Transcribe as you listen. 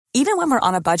Even when we're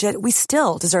on a budget, we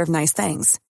still deserve nice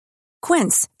things.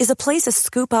 Quince is a place to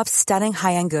scoop up stunning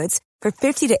high-end goods for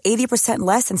 50 to 80%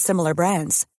 less than similar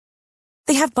brands.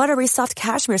 They have buttery soft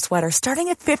cashmere sweaters starting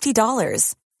at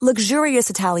 $50,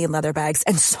 luxurious Italian leather bags,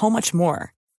 and so much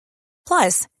more.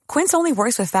 Plus, Quince only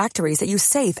works with factories that use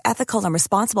safe, ethical, and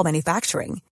responsible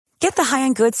manufacturing. Get the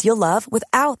high-end goods you'll love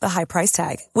without the high price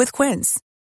tag with Quince.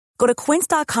 Go to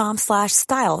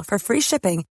quince.com/style for free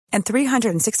shipping and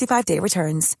 365-day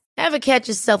returns. Ever catch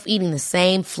yourself eating the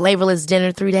same flavorless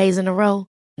dinner 3 days in a row?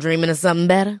 Dreaming of something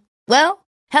better? Well,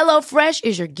 HelloFresh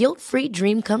is your guilt-free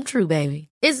dream come true, baby.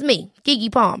 It's me,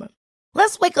 Keke Palmer.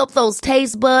 Let's wake up those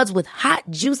taste buds with hot,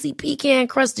 juicy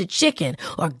pecan-crusted chicken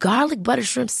or garlic butter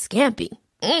shrimp scampi.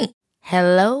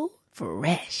 Hello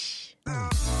Fresh.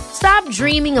 Stop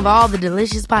dreaming of all the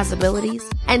delicious possibilities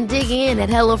and dig in at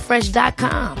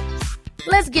HelloFresh.com.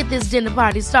 Let's get this dinner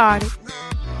party started.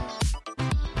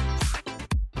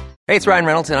 Hey, it's Ryan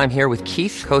Reynolds, and I'm here with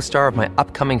Keith, co-star of my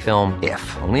upcoming film,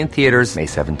 If, only in theaters May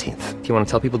 17th. Do you want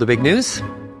to tell people the big news?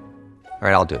 All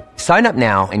right, I'll do it. Sign up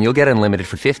now and you'll get unlimited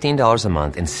for $15 a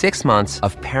month and 6 months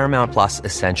of Paramount Plus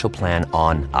Essential Plan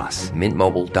on us.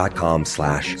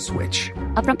 MintMobile.com/switch.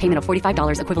 Upfront payment of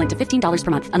 $45 equivalent to $15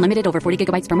 per month. Unlimited over 40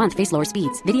 gigabytes per month. Face lower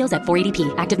speeds. Videos at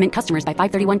 480p. Active Mint customers by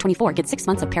 531.24 get 6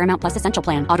 months of Paramount Plus Essential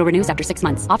Plan. Auto renews after 6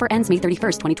 months. Offer ends May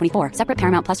 31st, 2024. Separate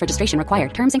Paramount Plus registration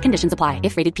required. Terms and conditions apply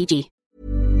if rated PG.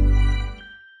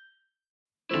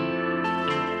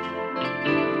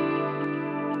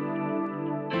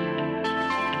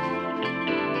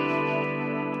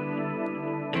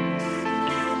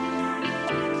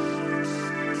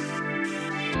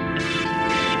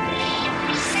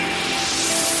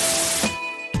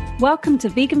 Welcome to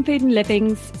Vegan Food and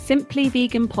Living's Simply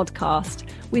Vegan podcast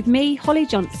with me, Holly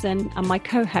Johnson, and my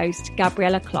co-host,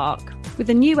 Gabriella Clark.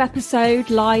 With a new episode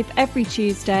live every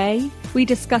Tuesday, we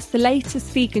discuss the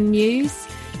latest vegan news,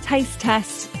 taste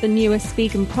test the newest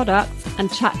vegan products,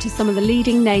 and chat to some of the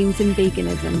leading names in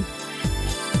veganism.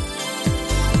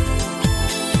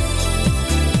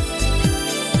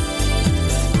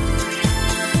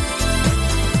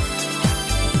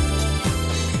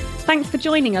 Thanks for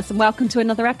joining us and welcome to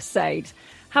another episode.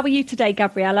 How are you today,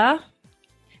 Gabriella?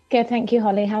 Good, thank you,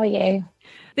 Holly. How are you?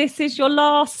 This is your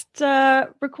last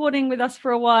recording with us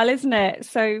for a while, isn't it?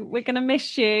 So we're going to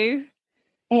miss you.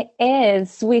 It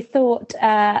is. We thought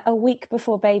a week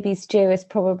before baby's due is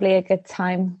probably a good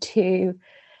time to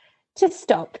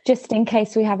stop, just in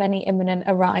case we have any imminent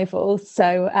arrivals.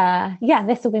 So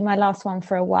this will be my last one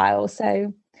for a while.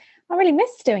 So I really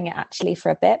miss doing it actually for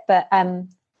a bit, but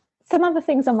some other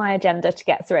things on my agenda to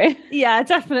get through. Yeah,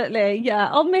 definitely. Yeah,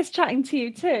 I'll miss chatting to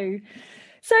you too.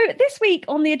 So this week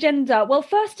on the agenda, well,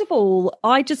 first of all,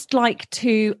 I just like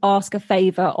to ask a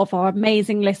favour of our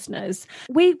amazing listeners.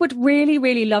 We would really,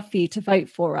 really love for you to vote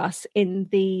for us in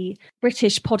the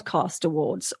British Podcast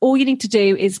Awards. All you need to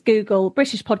do is Google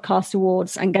British Podcast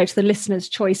Awards and go to the Listener's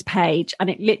Choice page, and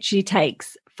it literally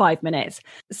takes 5 minutes.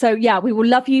 So yeah, we will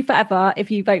love you forever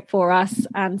if you vote for us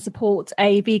and support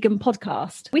a vegan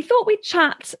podcast. We thought we'd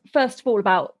chat first of all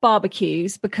about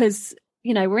barbecues because,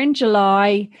 you know, we're in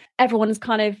July, everyone's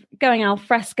kind of going al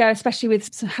fresco, especially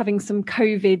with having some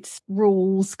COVID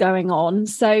rules going on.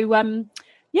 So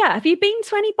have you been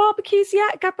to any barbecues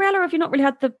yet, Gabriella, or have you not really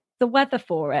had the weather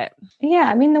for it?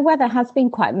 Yeah, I mean, the weather has been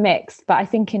quite mixed, but I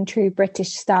think in true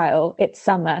British style, it's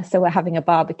summer, so we're having a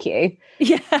barbecue.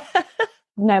 Yeah.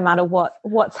 No matter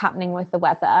what's happening with the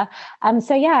weather. I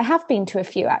have been to a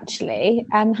few actually.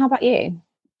 How about you?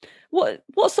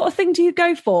 What sort of thing do you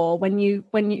go for when you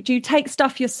do you take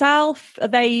stuff yourself? Are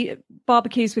they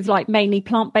barbecues with like mainly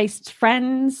plant-based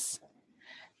friends?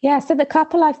 Yeah, so the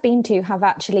couple I've been to have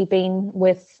actually been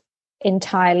with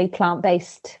entirely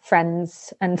plant-based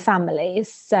friends and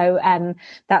families. So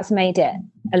that's made it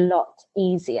a lot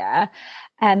easier.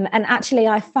 And actually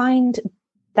I find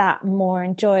that more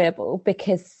enjoyable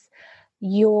because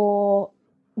you're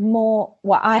more,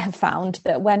 what I have found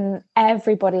that when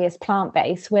everybody is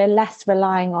plant-based, we're less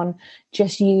relying on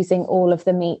just using all of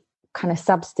the meat kind of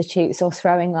substitutes or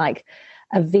throwing like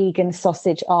a vegan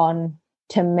sausage on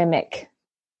to mimic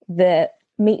the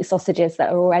meat sausages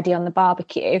that are already on the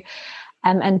barbecue,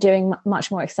 and doing much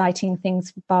more exciting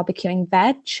things, barbecuing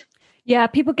veg. Yeah,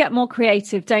 people get more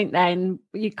creative, don't they? And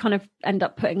you kind of end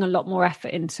up putting a lot more effort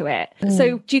into it.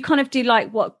 So do you kind of do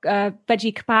like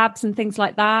veggie kebabs and things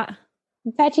like that?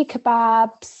 Veggie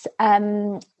kebabs,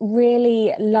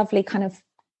 really lovely kind of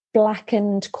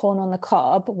blackened corn on the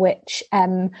cob, which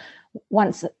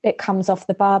once it comes off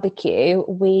the barbecue,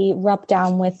 we rub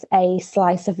down with a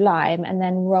slice of lime and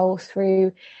then roll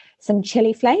through some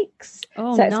chili flakes.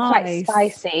 Oh, so it's quite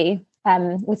spicy.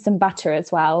 with some butter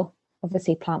as well,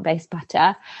 obviously plant-based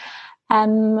butter.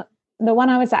 The one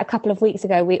I was at a couple of weeks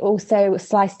ago, we also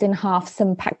sliced in half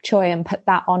some pak choy and put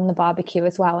that on the barbecue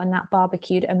as well. And that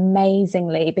barbecued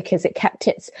amazingly because it kept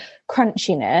its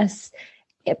crunchiness.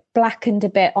 It blackened a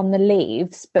bit on the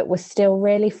leaves, but was still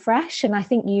really fresh. And I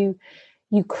think you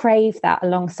crave that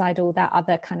alongside all that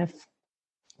other kind of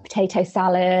potato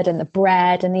salad and the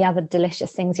bread and the other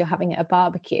delicious things you're having at a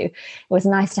barbecue. It was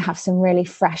nice to have some really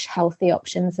fresh, healthy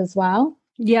options as well.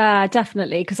 Yeah,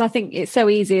 definitely. Because I think it's so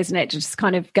easy, isn't it, to just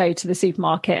kind of go to the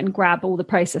supermarket and grab all the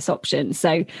processed options.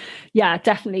 So yeah,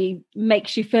 definitely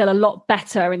makes you feel a lot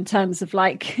better in terms of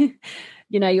like,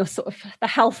 your sort of the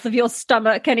health of your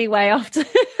stomach anyway, after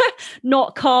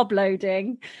not carb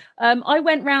loading. I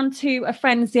went round to a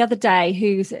friend's the other day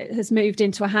who has moved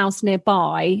into a house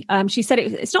nearby. She said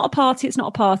it's not a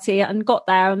party, and got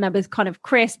there and there was kind of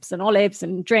crisps and olives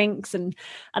and drinks and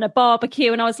a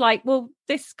barbecue. And I was like, well,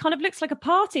 this kind of looks like a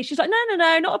party. She's like,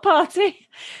 no, not a party.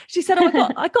 She said,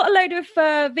 I got a load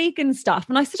of vegan stuff.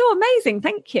 And I said, oh, amazing,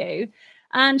 thank you.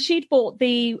 And she'd bought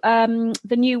the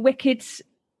new Wicked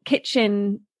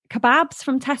Kitchen kebabs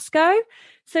from Tesco.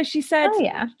 So she said, do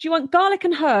you want garlic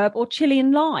and herb or chili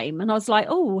and lime? And I was like,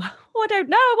 oh, I don't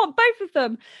know. I want both of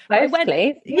them. Both,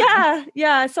 please.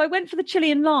 Yeah. So I went for the chili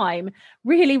and lime.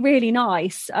 Really, really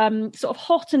nice. Sort of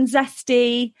hot and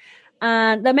zesty.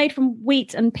 And they're made from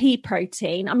wheat and pea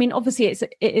protein. I mean, obviously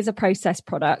it is a processed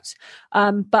product.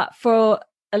 But for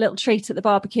a little treat at the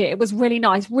barbecue, it was really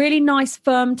nice,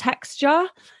 firm texture.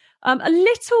 A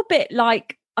little bit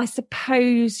like, I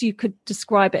suppose you could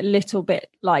describe it a little bit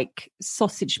like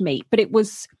sausage meat, but it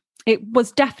was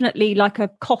definitely like a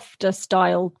kofta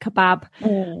style kebab,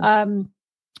 and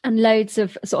loads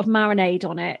of sort of marinade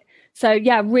on it. So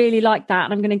yeah, really like that.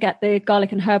 And I'm going to get the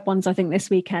garlic and herb ones, I think, this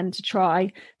weekend to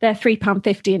try. They're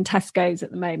 £3.50 in Tesco's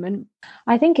at the moment.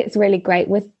 I think it's really great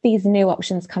with these new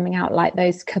options coming out, like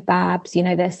those kebabs.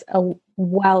 There's a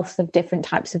wealth of different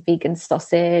types of vegan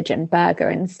sausage and burger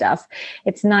and stuff.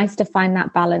 It's nice to find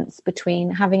that balance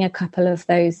between having a couple of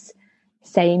those,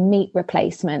 say, meat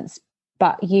replacements,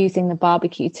 but using the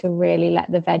barbecue to really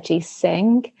let the veggies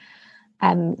sing.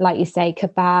 Like you say,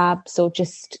 kebabs or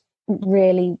just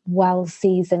really well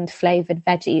seasoned flavored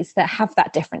veggies that have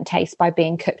that different taste by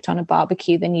being cooked on a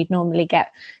barbecue than you'd normally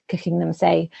get cooking them,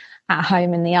 say, at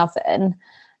home in the oven,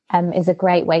 is a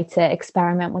great way to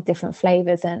experiment with different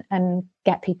flavors and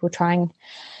get people trying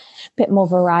a bit more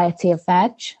variety of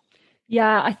veg.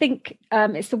 Yeah, I think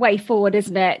it's the way forward,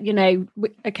 isn't it?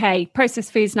 Okay,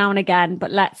 processed foods now and again,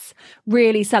 but let's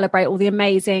really celebrate all the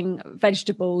amazing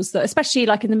vegetables that, especially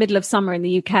like in the middle of summer in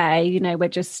the UK,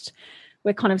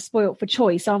 we're kind of spoilt for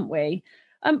choice, aren't we?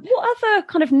 What other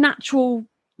kind of natural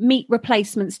meat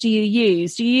replacements do you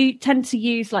use? Do you tend to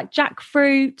use like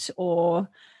jackfruit or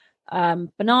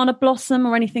banana blossom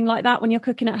or anything like that when you're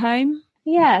cooking at home?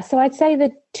 Yeah, so I'd say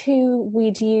the two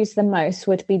we'd use the most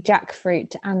would be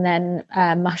jackfruit and then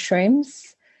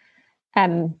mushrooms,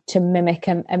 to mimic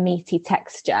a meaty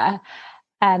texture.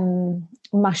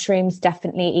 Mushrooms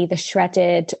definitely either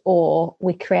shredded or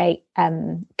we create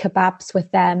kebabs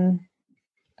with them,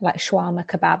 like shawarma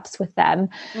kebabs with them.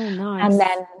 Oh, nice. And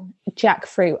then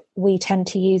jackfruit we tend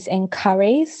to use in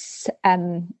curries.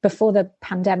 Before the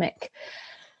pandemic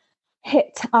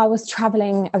hit, I was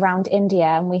traveling around India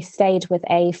and we stayed with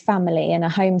a family in a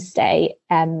homestay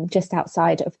just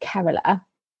outside of Kerala.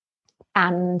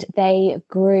 And they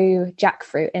grew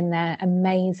jackfruit in their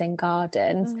amazing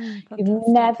gardens. You've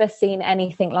never seen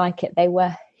anything like it. They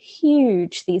were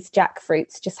huge, these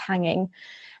jackfruits just hanging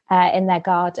in their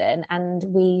garden, and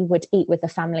we would eat with the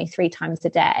family 3 times a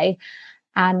day.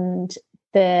 And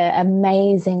the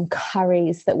amazing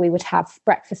curries that we would have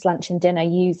breakfast, lunch and dinner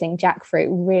using jackfruit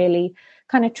really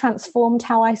kind of transformed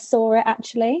how I saw it,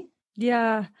 actually.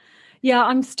 Yeah,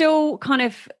 I'm still kind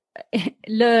of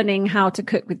learning how to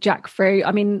cook with jackfruit.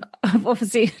 I mean, I've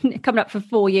obviously coming up for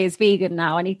 4 years vegan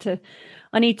now. I need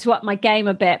to up my game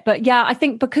a bit. But yeah, I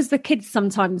think because the kids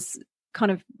sometimes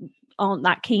kind of aren't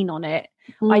that keen on it,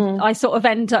 I sort of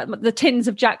end up, the tins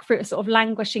of jackfruit are sort of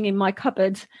languishing in my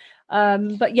cupboard.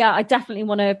 But yeah, I definitely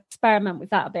want to experiment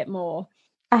with that a bit more.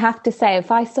 I have to say, if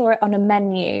I saw it on a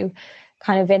menu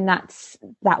kind of in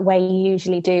that way you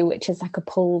usually do, which is like a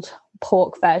pulled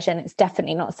pork version, it's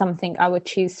definitely not something I would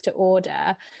choose to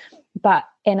order. But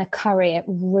in a curry, it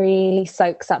really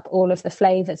soaks up all of the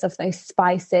flavors of those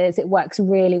spices. It works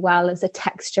really well as a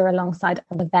texture alongside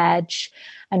other veg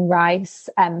and rice.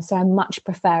 So I much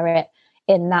prefer it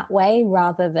in that way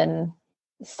rather than,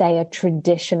 say, a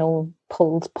traditional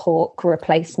pulled pork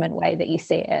replacement way that you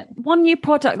see it. One new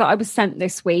product that I was sent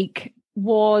this week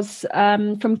was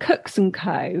from Cooks and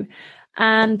Co.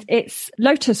 And it's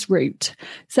lotus root.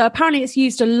 So apparently it's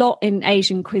used a lot in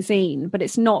Asian cuisine, but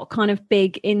it's not kind of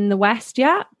big in the West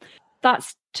yet.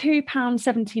 That's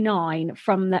 £2.79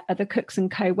 from the Cooks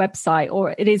and Co website,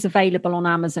 or it is available on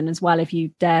Amazon as well if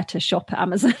you dare to shop at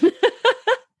Amazon.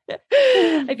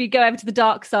 If you go over to the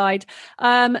dark side.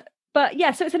 But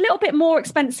yeah, so it's a little bit more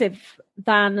expensive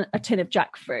than a tin of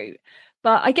jackfruit.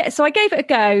 But I gave it a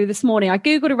go this morning. I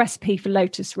Googled a recipe for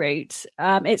lotus root.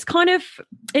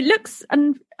 It looks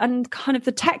and kind of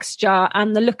the texture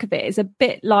and the look of it is a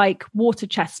bit like water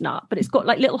chestnut, but it's got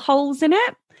like little holes in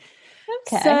it.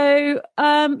 Okay. So,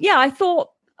 I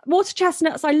thought water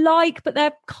chestnuts I like, but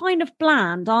they're kind of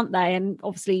bland, aren't they? And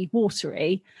obviously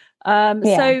watery.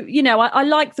 So, you know, I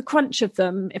like the crunch of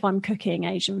them if I'm cooking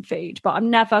Asian food, but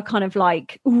I'm never kind of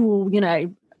like, ooh, you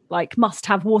know, like must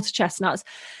have water chestnuts.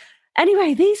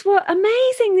 Anyway, these were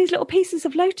amazing, these little pieces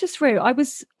of lotus root. I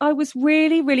was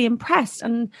really, really impressed.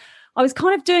 And I was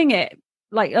kind of doing it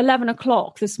like 11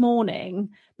 o'clock this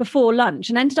morning before lunch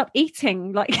and ended up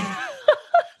eating like, like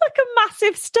a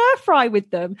massive stir fry with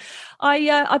them.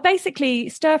 I basically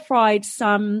stir fried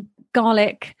some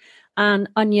garlic and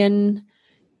onion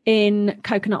in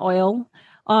coconut oil.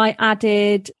 I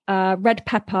added red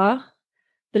pepper,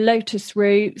 the lotus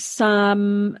root, a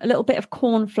little bit of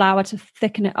corn flour to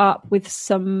thicken it up with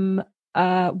some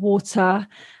water,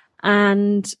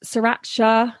 and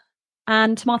sriracha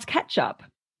and tomato ketchup.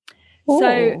 Ooh.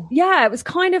 So yeah, it was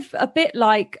kind of a bit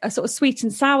like a sort of sweet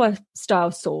and sour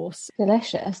style sauce.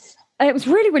 Delicious. It was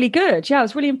really, really good. Yeah, I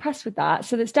was really impressed with that.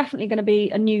 So that's definitely going to be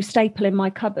a new staple in my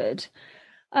cupboard.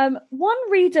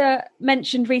 One reader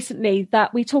mentioned recently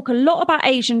that we talk a lot about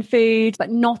Asian food,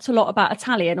 but not a lot about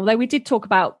Italian, although we did talk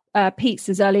about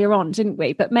pizzas earlier on, didn't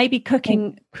we? But maybe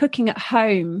cooking at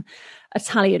home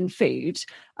Italian food.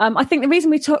 I think the reason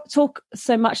we talk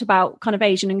so much about kind of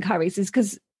Asian and curries is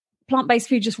because plant-based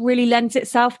food just really lends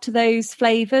itself to those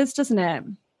flavors, doesn't it?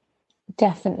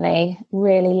 Definitely,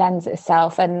 really lends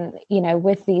itself. And, you know,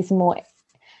 with these more,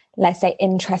 let's say,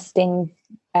 interesting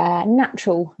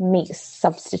natural meat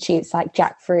substitutes like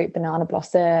jackfruit, banana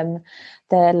blossom,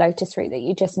 the lotus root that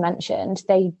you just mentioned,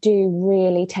 they do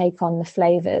really take on the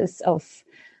flavors of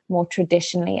more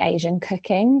traditionally Asian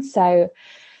cooking. So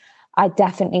I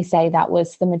definitely say that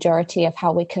was the majority of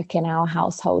how we cook in our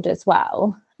household as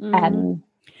well.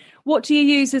 What do you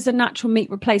use as a natural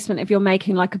meat replacement if you're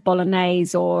making like a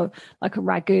bolognese or like a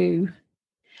ragu?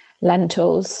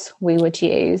 Lentils we would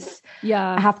use.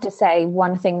 Yeah. I have to say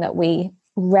one thing that we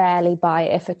rarely buy,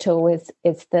 if at all, is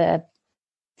the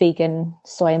vegan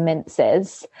soy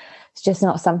minces. It's just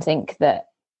not something that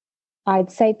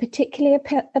I'd say particularly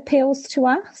appeals to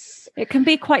us. It can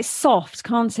be quite soft,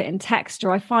 can't it, in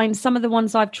texture? I find some of the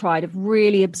ones I've tried have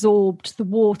really absorbed the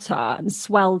water and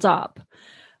swelled up.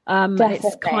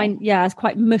 It's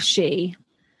quite mushy.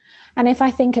 And if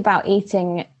I think about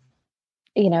eating,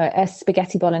 you know, a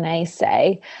spaghetti bolognese,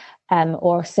 say,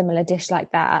 or a similar dish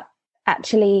like that,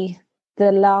 actually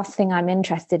the last thing I'm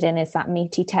interested in is that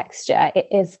meaty texture. It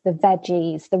is the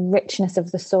veggies, the richness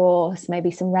of the sauce, maybe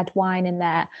some red wine in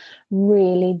there,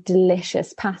 really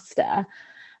delicious pasta.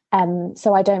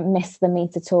 So I don't miss the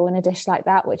meat at all in a dish like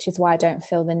that, which is why I don't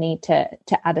feel the need to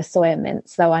add a soya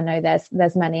mince, though I know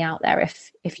there's many out there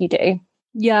if you do.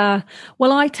 Yeah.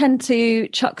 Well, I tend to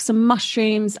chuck some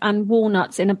mushrooms and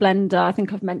walnuts in a blender. I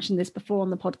think I've mentioned this before on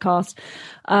the podcast,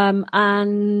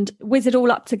 and whiz it all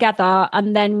up together.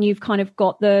 And then you've kind of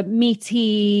got the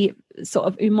meaty sort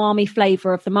of umami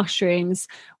flavor of the mushrooms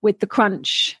with the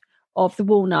crunch of the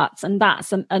walnuts. And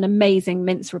that's an amazing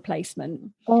mince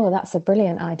replacement. Oh, that's a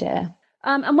brilliant idea.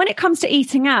 And when it comes to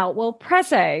eating out, well,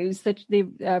 Prezzo's,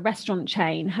 the restaurant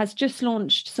chain, has just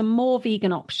launched some more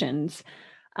vegan options.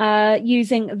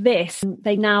 Using this,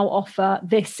 they now offer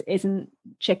This Isn't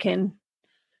Chicken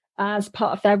as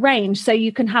part of their range. So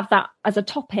you can have that as a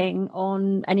topping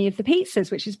on any of the pizzas,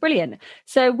 which is brilliant.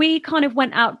 So we kind of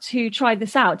went out to try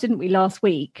this out, didn't we, last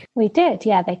week? We did,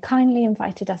 yeah. They kindly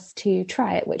invited us to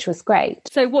try it, which was great.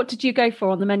 So what did you go for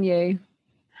on the menu?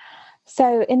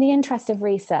 So in the interest of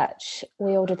research,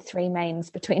 we ordered 3 mains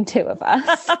between 2 of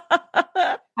us.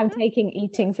 I'm taking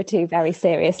eating for 2 very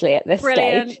seriously at this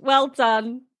Brilliant. stage. Well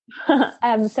done.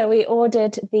 So we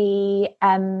ordered the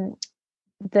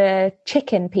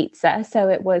chicken pizza. So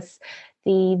it was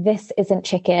the This Isn't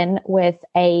Chicken with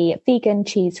a vegan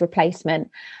cheese replacement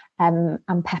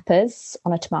and peppers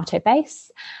on a tomato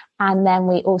base. And then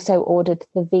we also ordered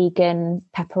the vegan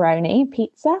pepperoni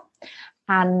pizza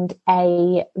and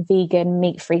a vegan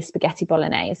meat-free spaghetti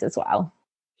bolognese as well.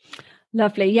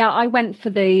 Lovely. Yeah, I went for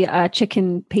the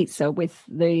chicken pizza with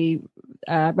the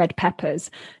red peppers.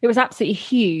 It was absolutely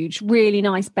huge, really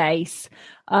nice base.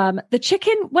 The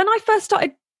chicken, when I first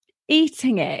started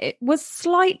eating it, it was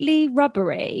slightly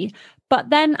rubbery, but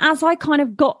then as I kind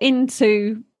of got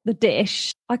into the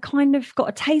dish, I kind of got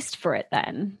a taste for it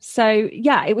then. So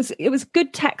yeah, it was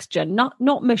good texture, not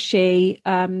mushy,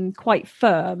 quite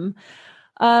firm.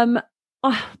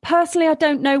 Personally, I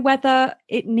don't know whether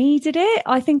it needed it.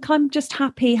 I think I'm just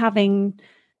happy having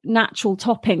natural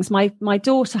toppings. My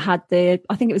daughter had I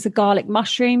think it was a garlic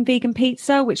mushroom vegan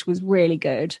pizza, which was really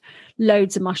good.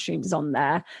 Loads of mushrooms on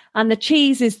there. And the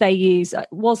cheeses they use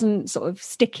wasn't sort of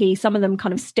sticky. Some of them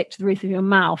kind of stick to the roof of your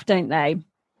mouth, don't they?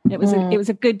 It was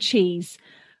a good cheese.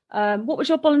 What was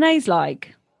your bolognese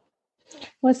like?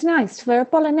 Well, it's nice. For a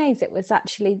bolognese, it was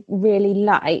actually really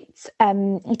light.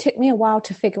 It took me a while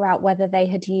to figure out whether they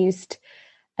had used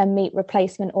a meat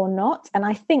replacement or not. And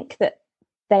I think that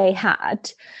they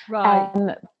had.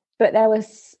 Right. But there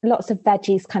was lots of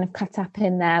veggies kind of cut up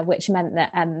in there, which meant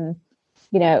that,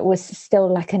 it was still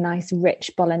like a nice,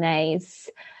 rich bolognese.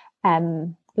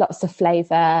 Lots of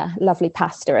flavour, lovely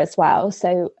pasta as well.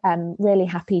 So really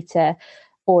happy to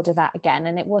order that again.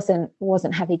 And it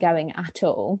wasn't heavy going at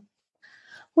all.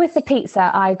 With the pizza,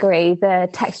 I agree. The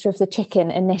texture of the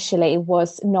chicken initially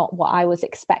was not what I was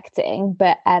expecting,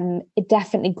 but it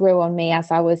definitely grew on me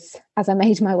as I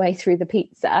made my way through the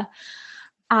pizza.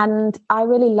 And I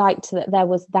really liked that there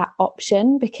was that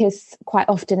option, because quite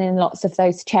often in lots of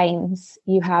those chains,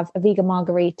 you have a vegan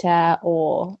margarita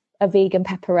or a vegan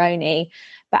pepperoni,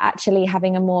 but actually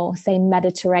having a more, say,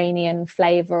 Mediterranean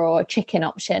flavour or chicken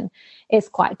option is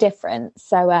quite different.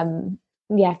 So,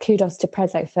 kudos to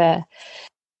Prezzo for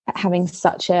having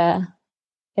such a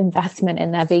investment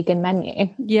in their vegan menu.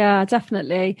 Yeah,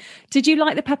 definitely. Did you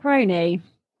like the pepperoni?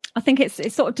 I think it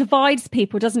sort of divides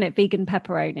people, doesn't it? Vegan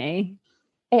pepperoni.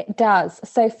 It does.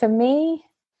 So for me,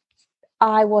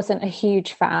 I wasn't a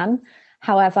huge fan.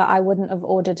 However, I wouldn't have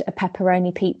ordered a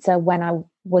pepperoni pizza when I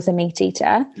was a meat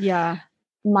eater. Yeah.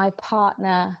 My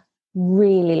partner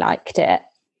really liked it.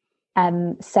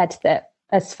 Said that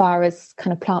as far as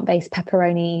kind of plant-based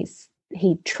pepperonis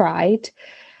he'd tried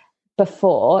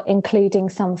before, including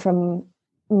some from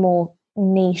more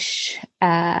niche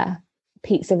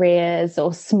pizzerias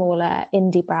or smaller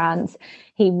indie brands,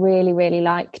 he really, really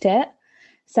liked it.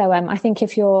 So I think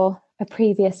if you're a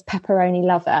previous pepperoni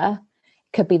lover,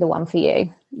 it could be the one for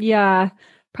you. Yeah,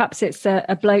 perhaps it's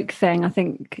a bloke thing. I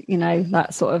think,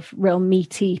 that sort of real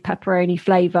meaty pepperoni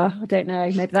flavour. I don't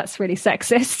know, maybe that's really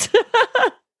sexist.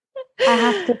 I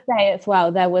have to say as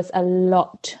well, there was a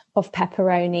lot of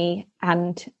pepperoni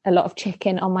and a lot of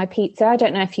chicken on my pizza. I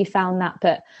don't know if you found that,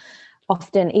 but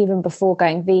often, even before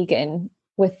going vegan,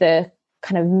 with the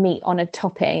kind of meat on a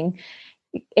topping,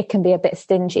 it can be a bit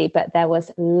stingy, but there was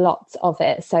lots of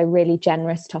it. So really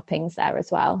generous toppings there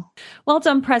as well. Well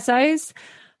done, Prezzos.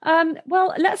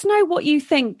 Well, let us know what you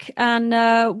think and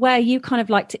where you kind of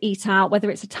like to eat out,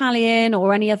 whether it's Italian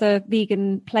or any other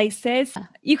vegan places.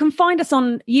 You can find us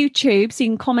on YouTube, so you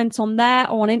can comment on there,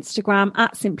 or on Instagram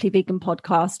at Simply Vegan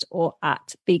Podcast or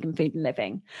at Vegan Food and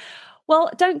Living. Well,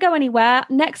 don't go anywhere.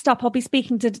 Next up, I'll be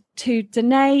speaking to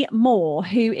Denai Moore,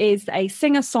 who is a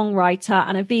singer-songwriter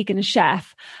and a vegan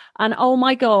chef. And oh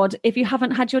my God, if you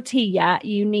haven't had your tea yet,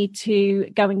 you need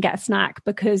to go and get a snack,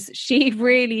 because she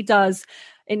really does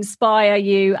inspire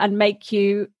you and make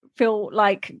you feel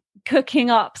like cooking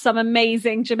up some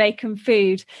amazing Jamaican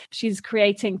food. She's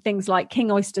creating things like king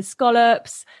oyster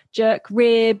scallops, jerk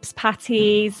ribs,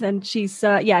 patties, and she's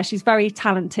very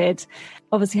talented.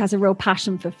 Obviously has a real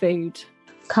passion for food.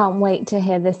 Can't wait to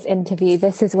hear this interview.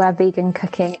 This is where vegan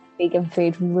cooking, vegan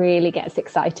food really gets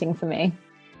exciting for me.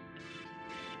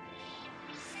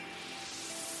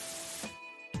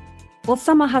 Well,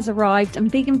 summer has arrived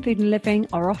and Vegan Food and Living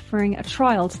are offering a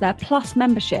trial to their Plus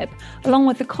membership, along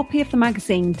with a copy of the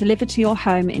magazine delivered to your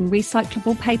home in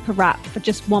recyclable paper wrap for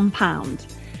just £1.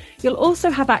 You'll also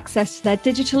have access to their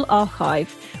digital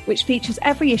archive, which features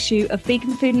every issue of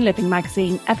Vegan Food and Living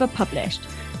magazine ever published,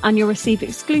 and you'll receive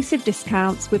exclusive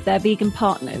discounts with their vegan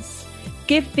partners.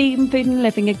 Give Vegan Food and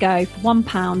Living a go for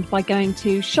 £1 by going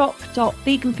to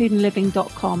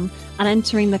shop.veganfoodandliving.com and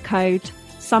entering the code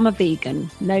Summer Vegan,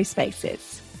 no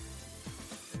spaces.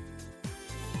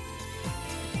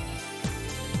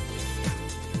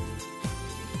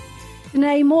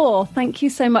 Denai Moore, thank you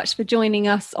so much for joining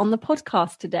us on the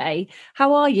podcast today.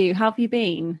 How are you? How have you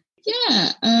been? Yeah,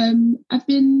 I've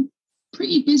been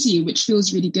pretty busy, which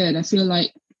feels really good. I feel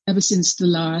like ever since the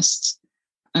last,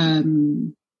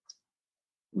 was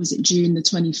it June the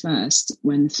 21st,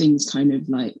 when things kind of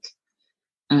like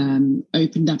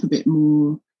opened up a bit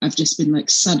more, I've just been like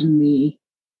suddenly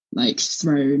like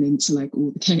thrown into like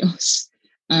all the chaos.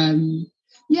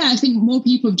 Yeah, I think more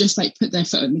people have just like put their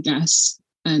foot on the gas,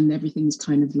 and everything's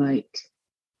kind of like,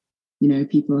 you know,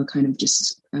 people are kind of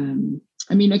just,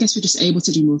 I mean, I guess we're just able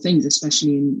to do more things,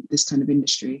 especially in this kind of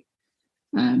industry,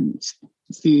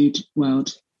 food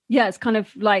world. Yeah, it's kind of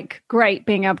like great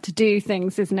being able to do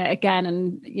things, isn't it? Again,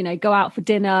 and, you know, go out for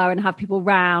dinner and have people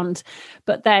round.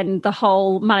 But then the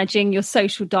whole managing your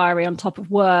social diary on top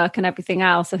of work and everything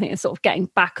else, I think it's sort of getting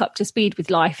back up to speed with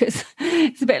life.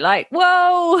 It's a bit like,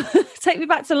 whoa, take me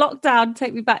back to lockdown,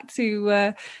 take me back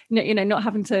to, you know, not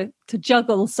having to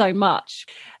juggle so much.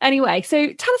 Anyway,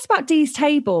 so tell us about Dee's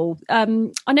Table. I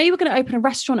know you were going to open a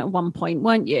restaurant at one point,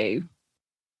 weren't you?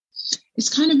 It's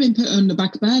kind of been put on the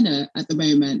back burner at the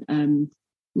moment.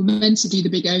 We're meant to do the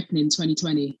big open in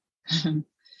 2020,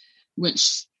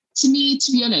 which to me,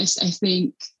 to be honest, I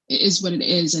think it is what it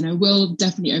is. And I will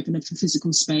definitely open up a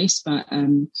physical space, but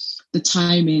the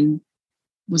timing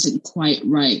wasn't quite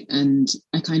right. And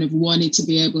I kind of wanted to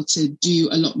be able to do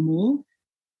a lot more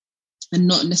and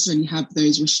not necessarily have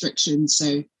those restrictions.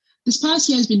 So this past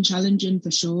year has been challenging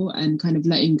for sure, and kind of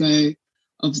letting go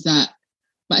of that.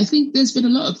 But I think there's been a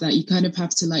lot of that. You kind of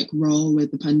have to like roll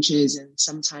with the punches. And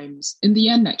sometimes in the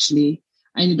end, actually,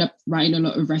 I ended up writing a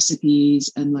lot of recipes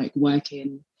and like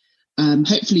working,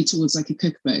 hopefully towards like a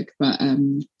cookbook. But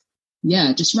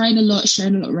yeah, just writing a lot,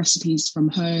 sharing a lot of recipes from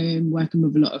home, working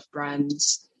with a lot of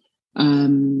brands,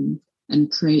 and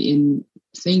creating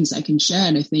things I can share.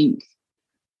 And I think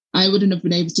I wouldn't have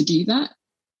been able to do that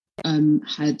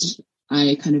had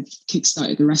I kind of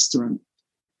kickstarted a restaurant.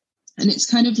 And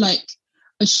it's kind of like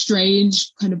a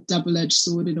strange kind of double-edged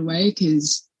sword in a way,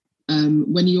 because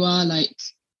when you are like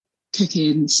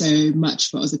cooking so much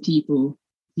for other people,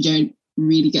 you don't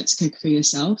really get to cook for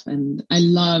yourself. And I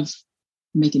love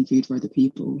making food for other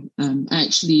people. I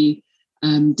actually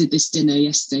did this dinner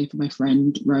yesterday for my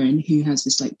friend Rowan, who has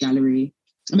this like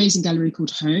amazing gallery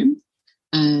called Home.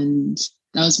 And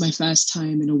that was my first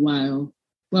time in a while,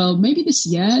 well, maybe this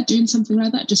year, doing something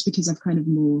like that, just because I've kind of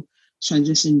more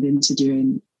transitioned into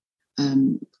doing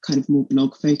kind of more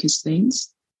blog focused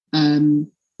things.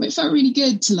 But it felt really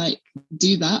good to like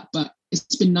do that. But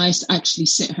it's been nice to actually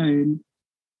sit home,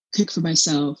 cook for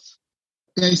myself,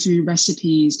 go through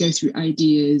recipes, go through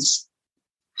ideas,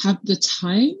 have the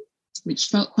time, which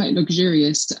felt quite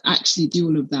luxurious to actually do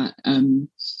all of that.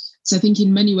 So I think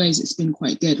in many ways it's been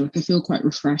quite good. Like I feel quite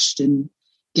refreshed and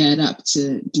geared up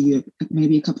to do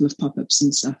maybe a couple of pop-ups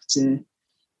and stuff to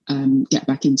get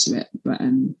back into it. But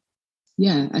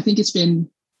yeah, I think it's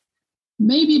been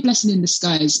maybe a blessing in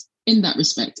disguise in that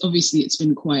respect. Obviously, it's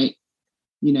been quite,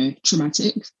 you know,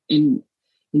 traumatic in,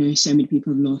 you know, so many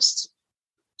people have lost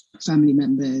family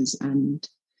members, and,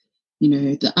 you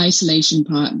know, the isolation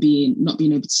part being not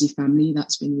being able to see family,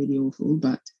 that's been really awful.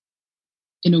 But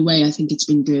in a way, I think it's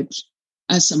been good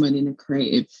as someone in a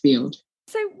creative field.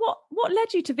 So what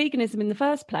led you to veganism in the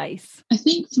first place? I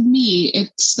think for me,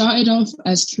 it started off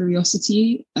as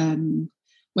curiosity.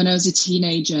 When I was a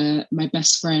teenager, my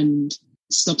best friend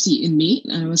stopped eating meat,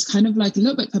 and I was kind of like a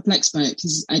little bit perplexed by it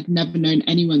because I'd never known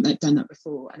anyone that'd done that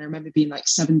before. And I remember being like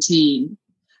 17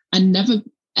 and never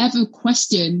ever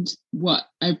questioned what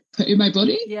I put in my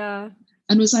body. Yeah.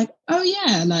 And was like, oh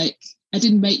yeah, like I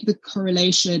didn't make the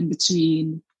correlation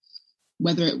between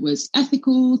whether it was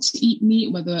ethical to eat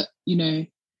meat, whether, you know,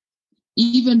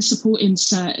 even supporting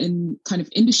certain kind of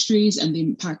industries and the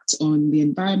impact on the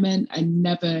environment. I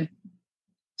never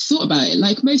thought about it.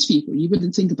 Like most people, you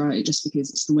wouldn't think about it just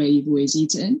because it's the way you've always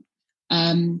eaten.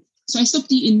 So I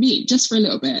stopped eating meat just for a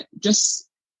little bit, just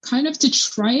kind of to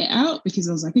try it out, because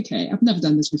I was like, okay, I've never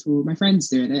done this before. My friend's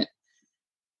doing it.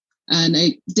 And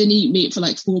I didn't eat meat for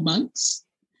like 4 months.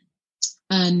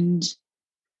 And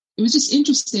it was just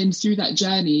interesting through that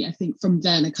journey. I think from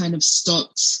then I kind of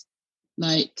stopped,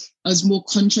 like I was more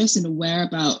conscious and aware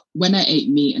about when I ate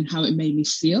meat and how it made me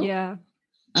feel. Yeah.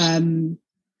 And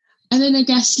then I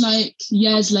guess like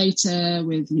years later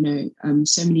with, you know,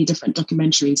 so many different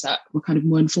documentaries that were kind of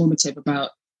more informative about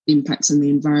the impacts on the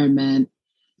environment,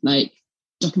 like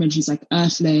documentaries like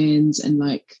Earthlings, and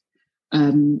like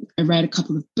I read a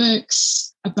couple of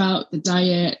books about the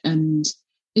diet, and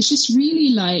it's just really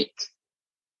like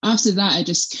after that I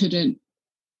just couldn't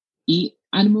eat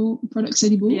animal products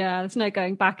anymore. Yeah, there's no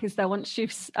going back, is there, once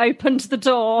you've opened the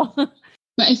door?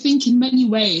 But I think in many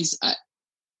ways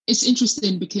it's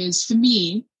interesting because for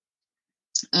me,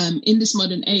 in this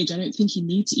modern age, I don't think you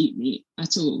need to eat meat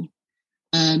at all.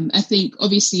 I think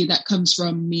obviously that comes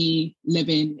from me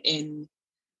living in,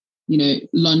 you know,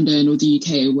 London or the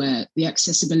UK, where the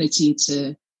accessibility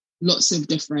to lots of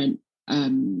different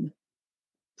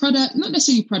not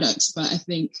necessarily products, but I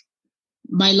think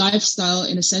my lifestyle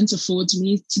in a sense affords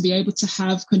me to be able to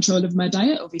have control of my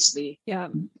diet. Obviously,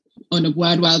 on a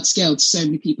worldwide scale, so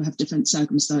many people have different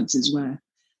circumstances where,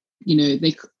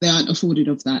 they aren't afforded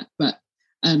of that. But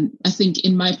I think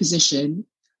in my position,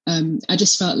 I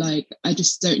just felt like I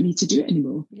just don't need to do it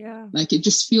anymore. Yeah. Like it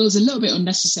just feels a little bit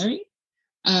unnecessary.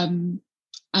 And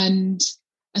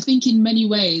I think in many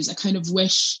ways, I kind of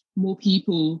wish more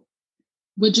people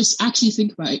would just actually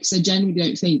think about it, because I genuinely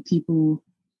don't think people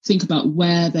think about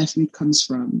where their food comes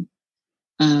from,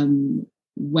 who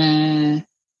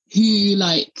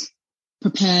like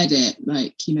prepared it,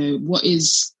 like, what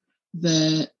is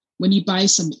when you buy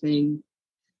something,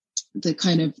 the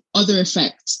kind of other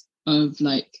effect of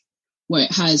like what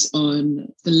it has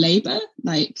on the labor,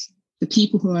 like the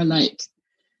people who are like,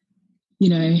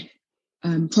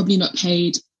 probably not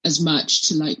paid as much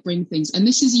to like bring things. And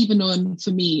this is even on,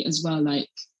 for me as well, like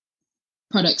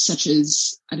products such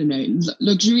as, I don't know,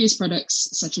 luxurious products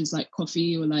such as like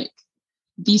coffee, or like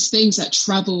these things that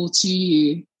travel to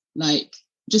you, like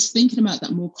just thinking about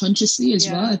that more consciously as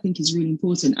well, I think is really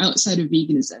important outside of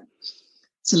veganism,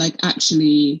 to like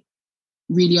actually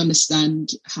really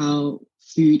understand how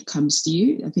food comes to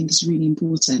you. I think it's really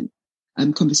important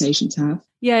conversation to have.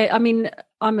 Yeah, I mean,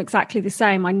 I'm exactly the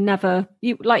same.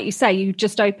 Like you say, you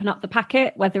just open up the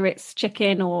packet, whether it's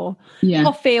chicken or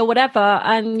coffee or whatever,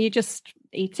 and you just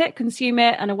eat it, consume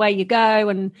it, and away you go.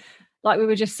 And like we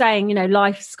were just saying,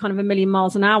 life's kind of a million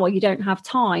miles an hour. You don't have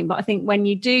time. But I think when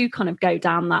you do kind of go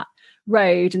down that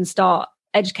road and start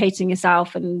educating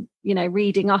yourself and,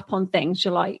 reading up on things,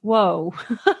 you're like, whoa,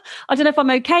 I don't know if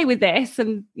I'm okay with this.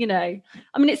 And, I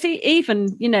mean, it's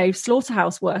even,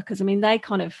 slaughterhouse workers. I mean, they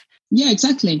kind of,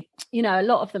 exactly. A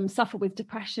lot of them suffer with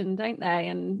depression, don't they?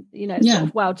 And, it's sort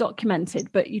of well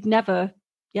documented, but you'd never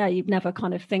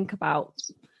kind of think about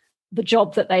the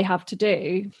job that they have to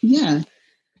do. Yeah.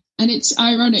 And it's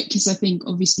ironic because I think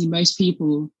obviously most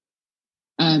people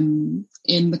in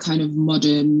the kind of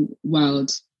modern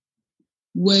world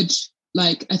would,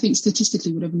 like, I think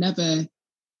statistically would never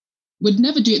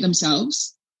do it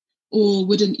themselves, or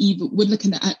would look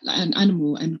at an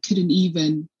animal and couldn't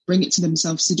even bring it to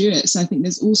themselves to do it. So I think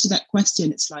there's also that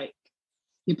question. It's like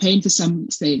you're paying for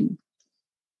something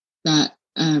that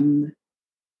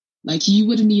like you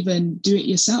wouldn't even do it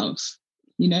yourself,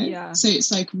 So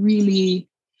it's like really,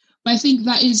 but I think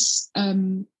that is I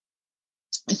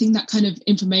think that kind of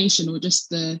information, or just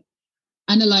the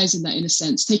analyzing that in a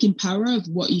sense, taking power of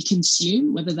what you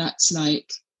consume, whether that's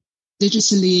like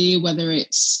digitally, whether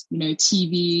it's,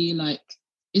 TV, like,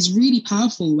 is really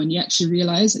powerful when you actually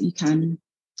realize that you can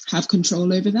have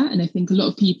control over that. And I think a lot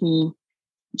of people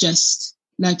just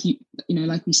like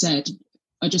like we said,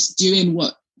 are just doing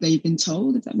what they've been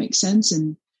told, if that makes sense.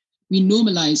 And we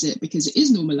normalize it because it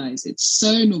is normalized. It's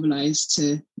so normalized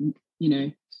to,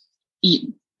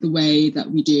 eat the way that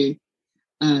we do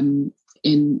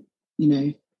in,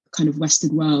 kind of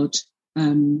Western world.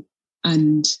 And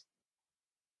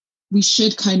we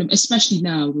should kind of, especially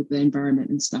now with the environment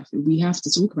and stuff, we have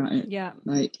to talk about it. Yeah.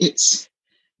 Like it's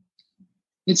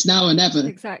now or never.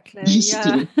 Exactly.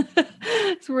 Basically. Yeah.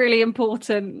 It's really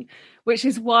important, which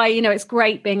is why, it's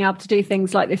great being able to do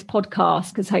things like this podcast,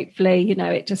 because hopefully,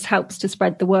 it just helps to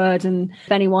spread the word. And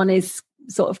if anyone is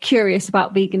sort of curious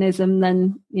about veganism,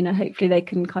 then, hopefully they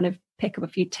can kind of pick up a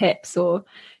few tips, or,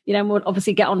 we'll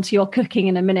obviously get onto your cooking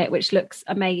in a minute, which looks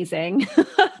amazing.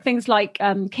 Things like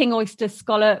king oyster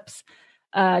scallops,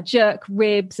 jerk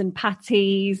ribs and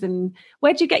patties. And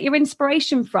where did you get your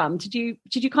inspiration from? Did you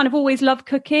kind of always love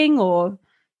cooking, or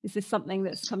is this something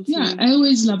that's come to you? Yeah, I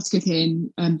always loved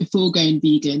cooking before going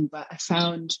vegan, but I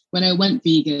found when I went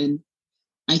vegan,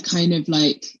 I kind of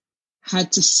like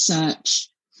had to search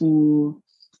for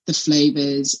the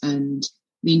flavors and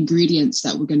the ingredients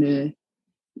that were going to,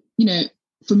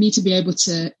 for me to be able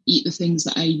to eat the things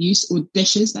that I used, or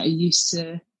dishes that I used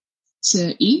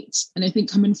to eat. And I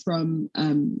think coming from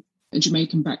a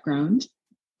Jamaican background,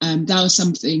 that was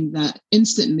something that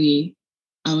instantly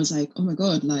I was like, oh my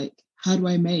God, like, how do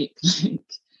I make like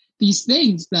these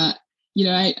things that,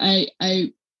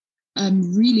 I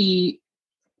really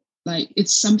like,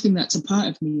 it's something that's a part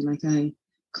of me. Like I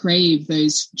crave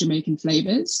those Jamaican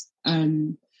flavors.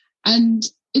 And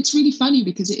it's really funny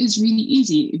because it is really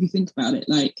easy if you think about it.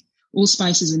 Like all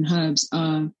spices and herbs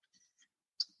are,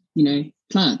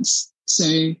 plants.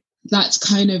 So that's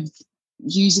kind of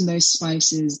using those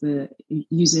spices,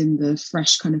 using the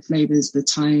fresh kind of flavors, the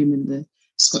thyme and the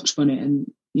Scotch bonnet and,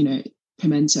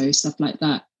 pimento, stuff like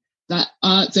that.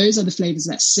 Those are the flavors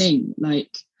that sing.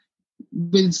 Like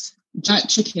with jack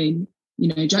chicken,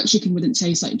 jack chicken wouldn't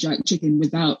taste like jack chicken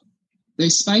without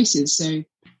those spices. So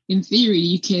in theory,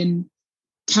 you can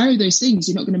carry those things.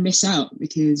 You're not going to miss out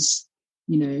because,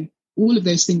 you know, all of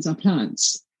those things are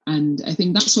plants. And I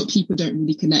think that's what people don't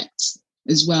really connect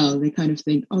as well. They kind of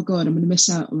think, oh God, I'm going to miss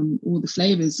out on all the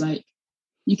flavors. Like,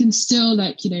 you can still,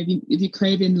 like, you know, if you're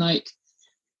craving like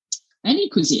any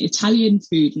cuisine, Italian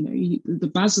food, you know, the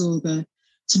basil, the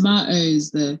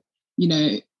tomatoes, the, you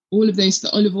know, all of those,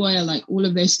 the olive oil, like all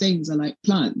of those things are like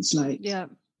plants. Like, yeah.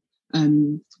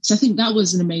 So I think that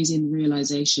was an amazing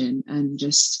realization, and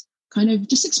just kind of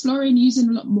just exploring using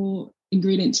a lot more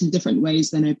ingredients in different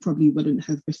ways than I probably wouldn't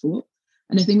have before.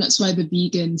 And I think that's why the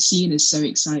vegan scene is so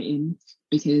exciting,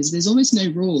 because there's almost no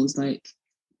rules. Like,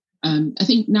 I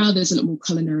think now there's a lot more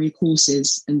culinary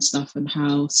courses and stuff on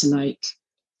how to like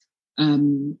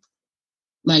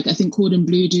I think Cordon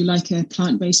Bleu do like a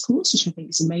plant-based course, which I think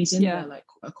is amazing. Yeah. They're like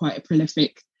quite a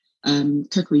prolific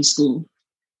cookery school.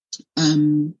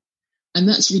 And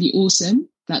that's really awesome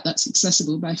that that's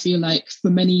accessible. But I feel like for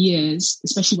many years,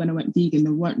 especially when I went vegan,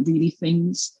 there weren't really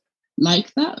things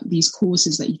like that, these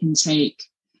courses that you can take,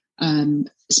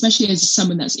 especially as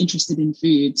someone that's interested in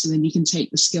food. So then you can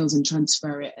take the skills and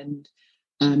transfer it and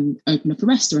open up a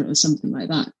restaurant or something like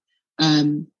that.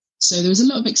 So there was a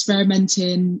lot of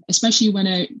experimenting, especially when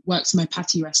I worked on my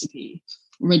patty recipe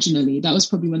originally. That was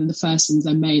probably one of the first things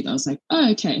I made. I was like,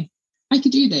 oh, okay, I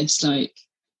could do this. Like,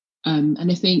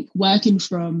 and I think working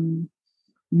from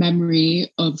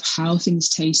memory of how things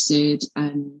tasted,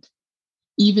 and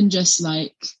even just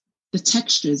like the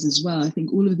textures as well. I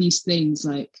think all of these things,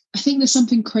 like, I think there's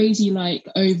something crazy like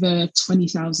over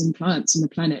 20,000 plants on the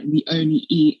planet, and we only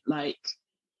eat like,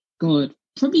 God,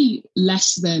 probably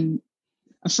less than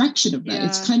a fraction of that. Yeah.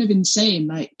 It's kind of insane.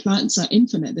 Like, plants are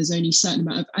infinite. There's only a certain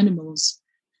amount of animals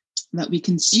that we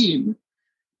consume,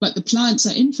 but the plants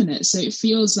are infinite. So it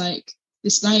feels like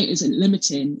this diet isn't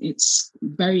limiting. It's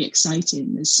very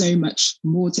exciting. There's so much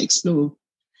more to explore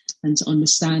and to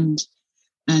understand.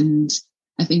 And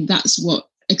I think that's what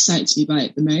excites me by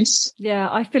it the most. Yeah,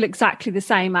 I feel exactly the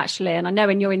same, actually. And I know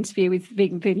in your interview with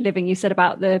Vegan Food and Living, you said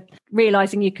about the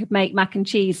realizing you could make mac and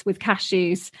cheese with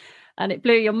cashews, and it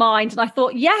blew your mind. And I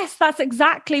thought, yes, that's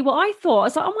exactly what I thought. I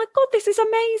was like, oh my God, this is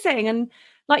amazing. And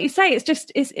like you say,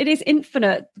 it is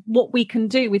infinite what we can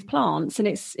do with plants. And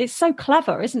it's so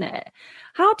clever, isn't it?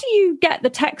 How do you get the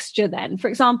texture then? For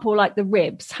example, like the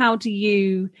ribs, how do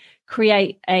you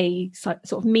create a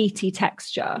sort of meaty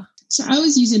texture? So I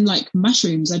was using like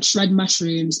mushrooms. I'd shred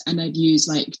mushrooms and I'd use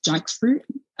like jackfruit.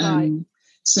 Right.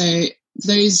 So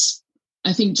those,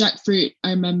 I think jackfruit,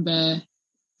 I remember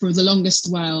for the longest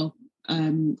while,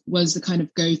 was the kind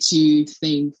of go-to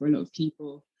thing for a lot of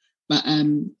people. But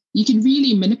you can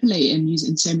really manipulate it and use it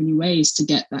in so many ways to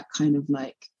get that kind of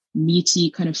like meaty,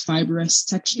 kind of fibrous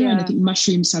texture. Yeah. And I think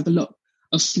mushrooms have a lot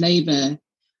of flavor,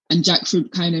 and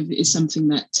jackfruit kind of is something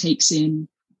that takes in,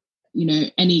 you know,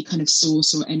 any kind of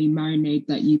sauce or any marinade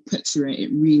that you put through it.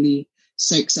 It really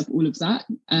soaks up all of that.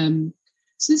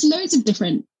 So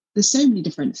there's so many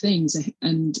different things,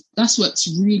 and that's what's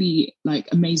really like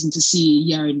amazing to see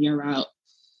year in, year out.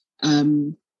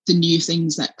 The new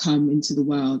things that come into the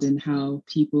world, and how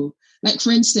people, like, for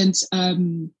instance,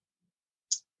 with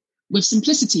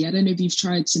Simplicity, I don't know if you've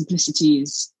tried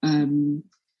Simplicity's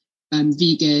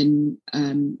vegan,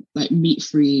 like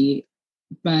meat-free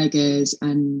burgers,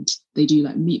 and they do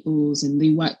like meatballs, and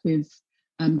they work with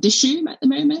Dishoom at the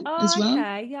moment as well.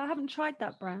 Okay, yeah, I haven't tried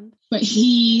that brand. But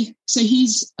he's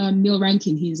Neil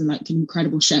Rankin. He's like an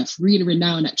incredible chef, really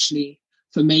renowned actually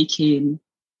for making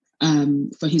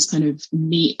for his kind of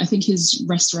meat. I think his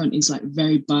restaurant is like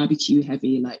very barbecue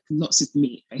heavy, like lots of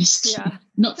meat basically. Yeah.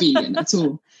 Not vegan at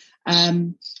all.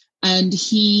 And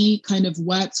he kind of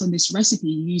worked on this recipe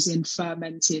using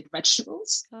fermented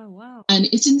vegetables. Oh, wow. And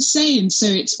it's insane. So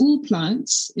it's all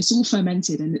plants, it's all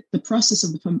fermented. And the process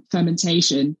of the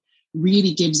fermentation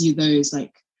really gives you those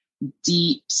like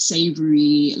deep,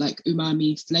 savory, like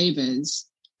umami flavors.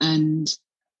 And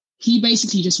he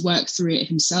basically just worked through it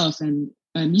himself. And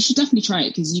you should definitely try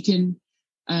it, because you can,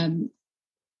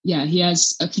 he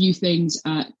has a few things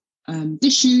at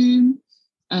Dishoom,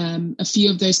 a few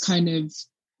of those kind of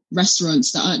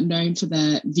restaurants that aren't known for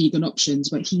their vegan options,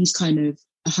 but he's kind of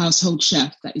a household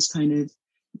chef that is kind of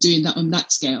doing that on that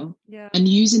scale. Yeah. And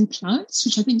using plants,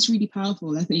 which I think is really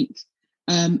powerful. I think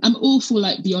I'm all for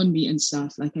like Beyond Meat and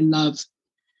stuff. Like, I love,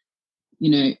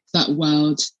 you know, that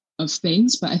world of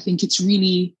things, but I think it's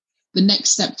really the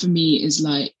next step for me is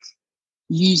like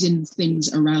using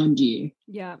things around you.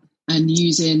 Yeah. And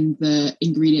using the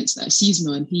ingredients that are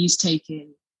seasonal. And he's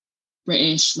taken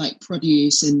British like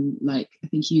produce, and like I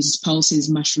think he uses pulses,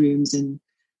 mushrooms, and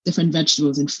different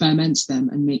vegetables and ferments them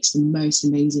and makes the most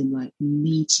amazing, like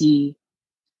meaty,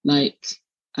 like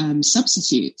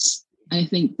substitutes. I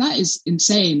think that is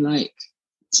insane, like,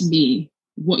 to me,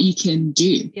 what you can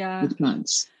do with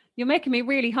plants. You're making me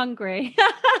really hungry.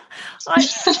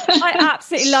 I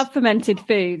absolutely love fermented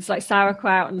foods like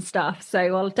sauerkraut and stuff. So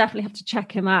I'll definitely have to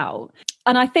check him out.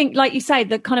 And I think, like you say,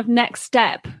 the kind of next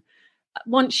step,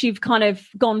 once you've kind of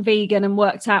gone vegan and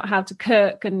worked out how to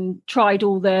cook and tried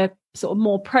all the sort of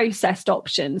more processed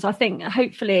options, I think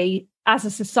hopefully as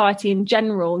a society in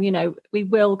general, you know, we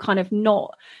will kind of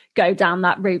not go down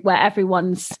that route where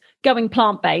everyone's going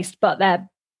plant-based, but they're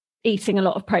eating a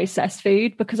lot of processed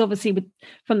food, because obviously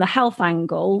from the health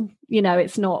angle, you know,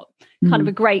 it's not kind of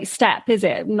a great step, is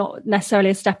it? Not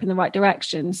necessarily a step in the right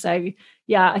direction. So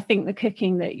yeah, I think the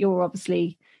cooking that you're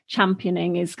obviously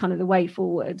championing is kind of the way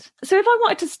forward. So if I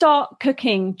wanted to start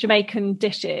cooking Jamaican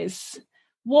dishes,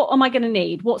 what am I going to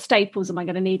need? What staples am I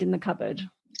going to need in the cupboard?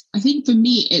 I think for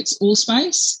me, it's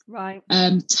allspice, right?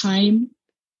 Thyme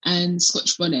and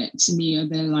Scotch bonnet. To me, are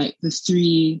they're like the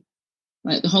three,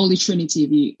 like the holy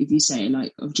trinity, if you say,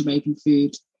 like, of Jamaican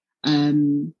food.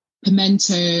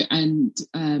 Pimento and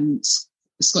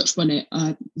Scotch bonnet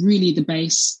are really the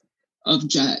base of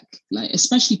jerk. Like,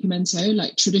 especially pimento.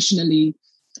 Like, traditionally,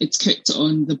 it's cooked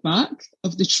on the bark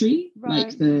of the tree. Right.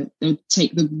 Like they'll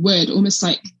take the wood, almost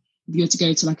like if you were to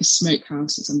go to like a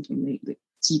smokehouse or something.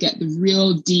 So you get the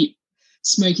real deep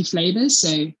smoky flavors.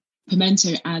 So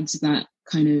pimento adds that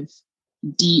kind of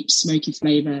deep smoky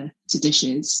flavor to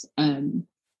dishes. But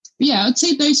yeah, I'd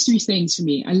say those three things for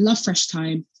me. I love fresh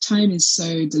thyme. Thyme is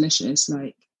so delicious,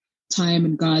 like thyme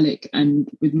and garlic and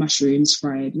with mushrooms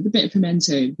fried with a bit of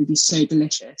pimento would be so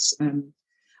delicious.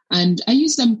 And I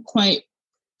use them quite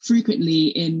frequently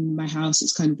in my house.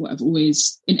 It's kind of what I've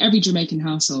always, in every Jamaican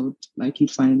household, like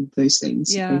you'd find those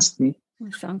things, basically.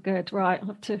 That sounds good. Right, I'll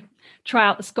have to try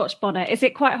out the Scotch bonnet. Is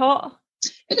it quite hot?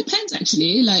 It depends,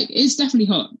 actually. Like, it's definitely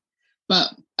hot. But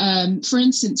for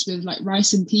instance, with like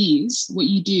rice and peas, what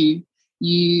you do,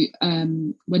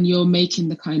 when you're making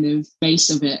the kind of base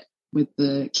of it with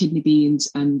the kidney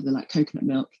beans and the like coconut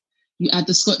milk, you add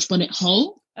the Scotch bonnet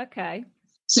whole. Okay.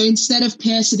 So instead of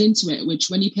pierce it into it, which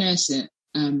when you pierce it,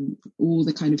 all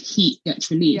the kind of heat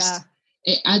gets released.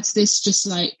 It adds this just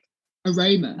like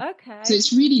aroma. Okay. So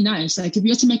it's really nice. Like if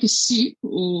you were to make a soup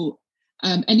or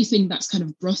anything that's kind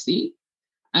of brothy,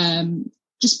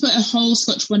 just put a whole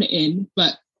Scotch bonnet in,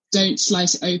 but don't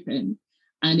slice it open.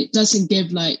 And it doesn't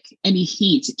give like any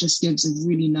heat. It just gives a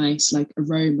really nice like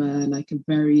aroma, like a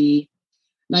very,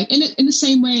 like in the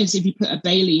same way as if you put a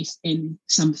bay leaf in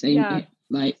something, it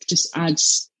like just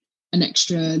adds an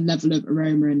extra level of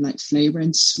aroma and like flavor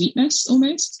and sweetness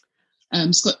almost.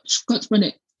 Scotch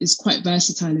bonnet is quite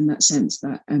versatile in that sense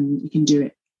that you can do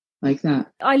it like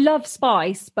that. I love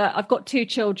spice, but I've got two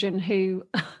children who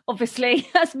obviously,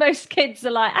 as most kids,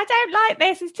 are like, I don't like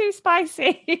this, it's too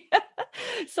spicy.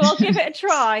 So I'll give it a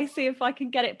try, see if I can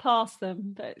get it past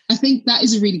them. But I think that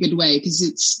is a really good way because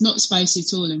it's not spicy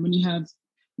at all. And when you have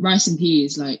rice and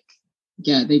peas, like,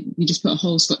 you just put a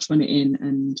whole Scotch bonnet in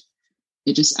and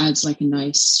it just adds like a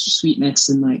nice sweetness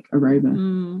and like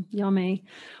aroma. Yummy.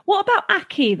 What about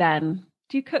ackee then?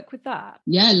 Do you cook with that?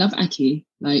 Yeah, I love ackee.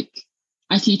 Like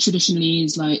ackee traditionally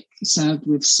is like served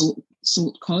with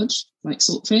salt cod, like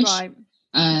saltfish. Right.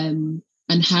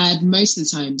 And had most of the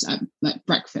times at like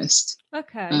breakfast.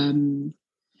 Okay.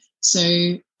 So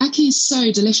ackee is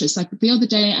so delicious. Like the other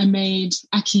day I made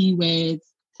ackee with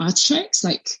artichokes,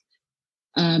 like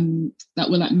that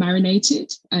were like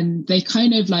marinated, and they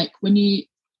kind of like when you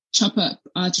chop up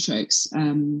artichokes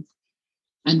and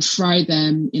fry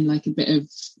them in like a bit of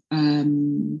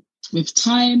with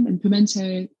thyme and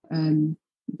pimento,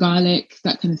 garlic,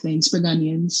 that kind of thing, spring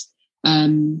onions,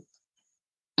 and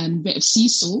a bit of sea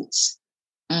salt,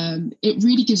 it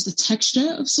really gives the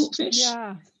texture of saltfish.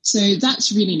 Yeah. So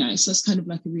that's really nice. That's kind of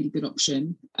like a really good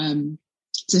option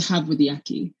to have with the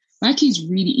ackee. Ackee is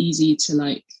really easy to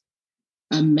like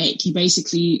make. You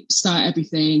basically start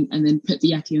everything and then put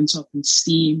the ackee on top and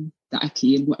steam the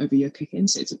ackee in whatever you're cooking.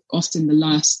 So it's often the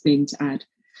last thing to add.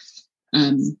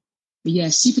 But yeah,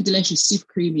 super delicious, super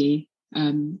creamy.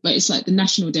 But it's like the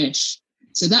national dish.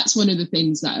 So that's one of the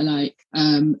things that I like.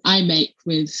 I make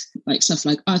with like stuff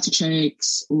like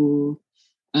artichokes, or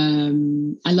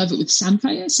I love it with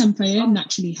samphire. Samphire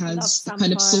naturally has the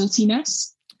kind of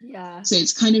saltiness. Yeah. So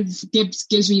it's kind of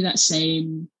gives me that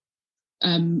same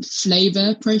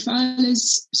flavor profile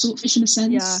as saltfish in a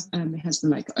sense. Yeah. It has the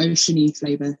like oceany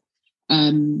flavor.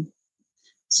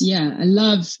 So yeah, I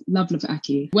love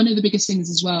ackee. One of the biggest things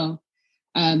as well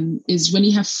is when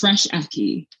you have fresh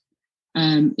ackee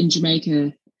in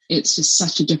Jamaica, it's just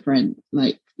such a different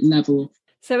like level.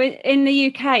 So in the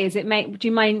UK, do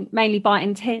you mainly buy it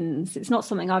in tins? It's not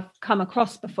something I've come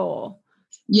across before.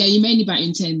 Yeah, you mainly buy it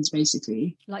in tins,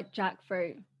 basically. Like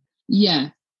jackfruit. Yeah,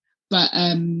 but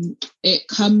it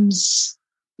comes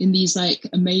in these like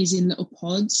amazing little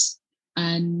pods,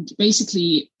 and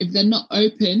basically, if they're not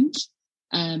opened,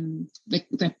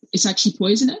 it's actually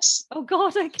poisonous. Oh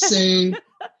God! Okay. So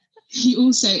you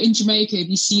also in Jamaica, if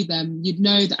you see them, you'd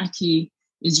know that ackee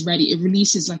is ready. It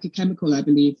releases like a chemical, I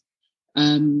believe,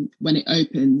 when it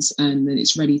opens, and then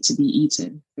it's ready to be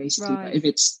eaten, basically. Right.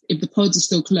 But if the pods are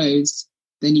still closed,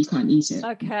 then you can't eat it.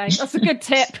 Okay, that's a good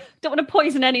tip. Don't want to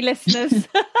poison any listeners.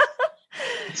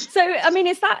 So, I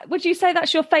mean, would you say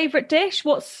that's your favourite dish?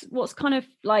 What's kind of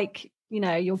like,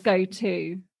 your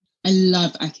go-to? I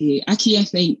love ackee. Ackee, I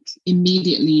think,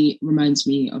 immediately reminds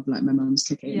me of like my mum's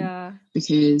cooking. Yeah.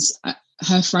 Because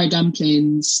her fried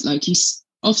dumplings, like you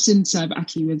often serve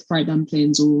ackee with fried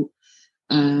dumplings or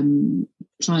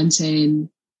plantain,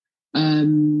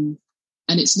 and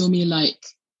it's normally like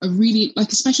a really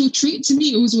like a special treat to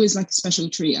me. It was always like a special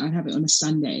treat. I'd have it on a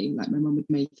Sunday, like my mum would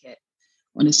make it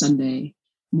on a Sunday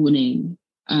morning,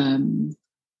 and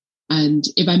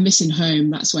if I'm missing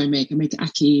home, that's what I make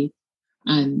ackee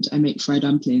and I make fried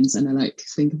dumplings, and I like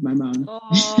think of my mum.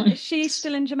 Oh, is she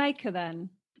still in Jamaica then?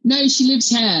 No, she lives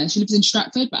here. She lives in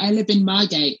Stratford, but I live in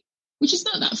Margate, which is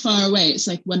not that far away. It's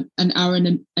like an hour and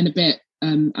a bit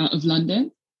out of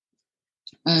London.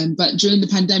 But during the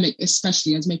pandemic,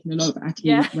 especially, I was making a lot of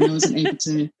ackee when I wasn't able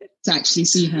to actually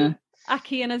see her.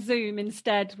 Ackee and a Zoom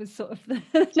instead was sort of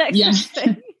the next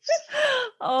thing.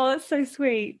 Oh, that's so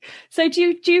sweet. So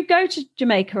do you go to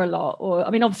Jamaica a lot? Or,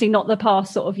 I mean, obviously not the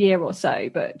past sort of year or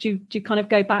so, but do you kind of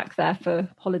go back there for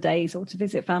holidays or to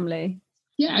visit family?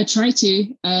 Yeah, I try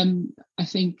to. I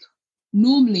think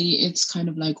normally it's kind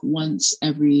of like once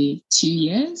every 2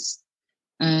 years.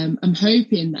 I'm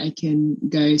hoping I can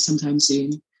go sometime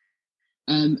soon.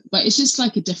 But it's just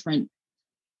like a different,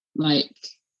 like,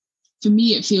 for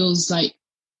me, it feels like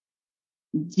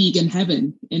vegan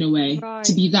heaven in a way, right,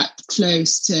 to be that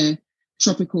close to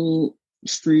tropical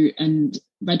fruit and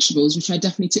vegetables, which I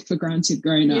definitely took for granted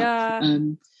growing up.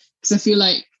 Because I feel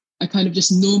like I kind of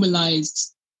just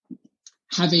normalized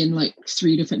having like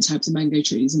 3 different types of mango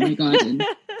trees in my garden.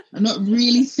 I'm not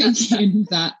really thinking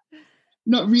that,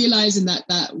 not realizing that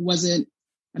wasn't,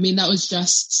 I mean, that was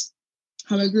just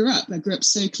how I grew up. I grew up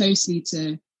so closely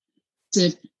to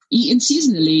eating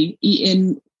seasonally,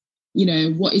 eating,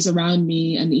 what is around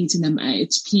me and eating them at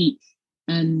its peak.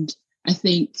 And I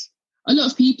think a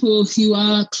lot of people who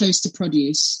are close to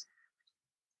produce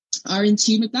are in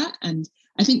tune with that. And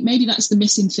I think maybe that's the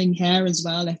missing thing here as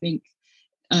well. I think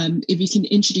if you can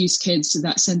introduce kids to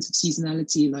that sense of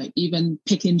seasonality, like even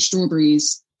picking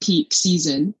strawberries peak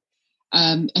season,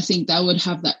 I think that would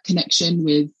have that connection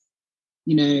with,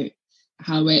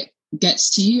 how it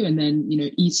gets to you, and then,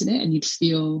 eating it, and you'd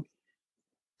feel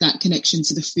that connection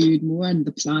to the food more and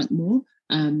the plant more.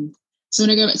 So when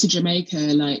I go back to Jamaica,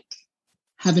 like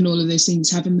having all of those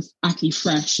things, having ackee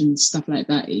fresh and stuff like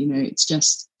that, it's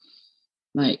just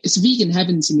like, it's vegan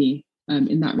heaven to me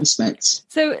in that respect.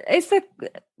 So is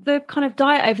the kind of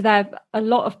diet over there a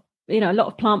lot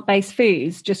of plant-based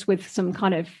foods, just with some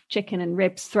kind of chicken and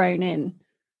ribs thrown in?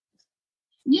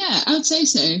 Yeah, I would say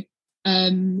so.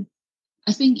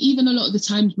 I think even a lot of the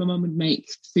times my mum would make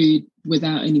food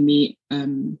without any meat.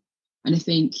 And I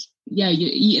think, you're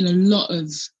eating a lot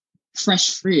of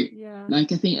fresh fruit. Yeah.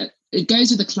 Like, I think it goes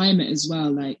with the climate as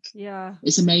well. Like,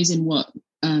 it's amazing what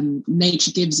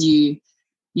nature gives you,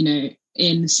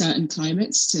 in certain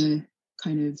climates to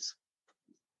kind of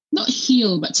not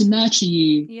heal, but to nurture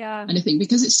you. Yeah. And I think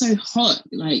because it's so hot,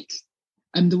 like,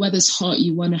 the weather's hot,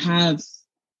 you want to have,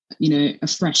 a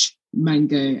fresh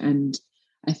mango. And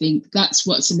I think that's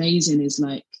what's amazing, is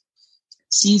like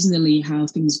seasonally how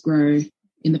things grow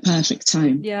in the perfect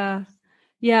time. Yeah,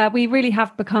 we really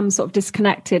have become sort of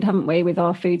disconnected, haven't we, with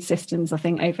our food systems, I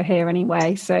think, over here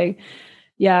anyway. So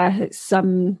it's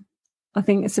I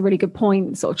think it's a really good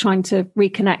point, sort of trying to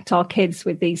reconnect our kids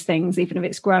with these things, even if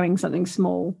it's growing something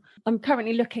small. I'm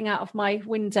currently looking out of my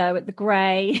window at the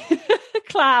grey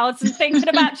clouds and thinking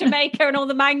about Jamaica and all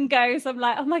the mangoes. I'm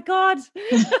like, oh my God.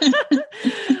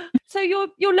 So your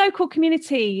local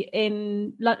community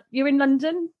you're in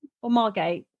London or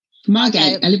Margate?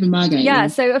 Margate. I live in Margate. Yeah.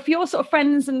 So if your sort of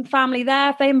friends and family there,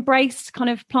 have they embraced kind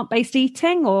of plant-based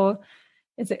eating, or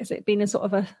has it been a sort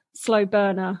of a slow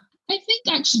burner? I think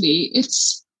actually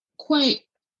it's quite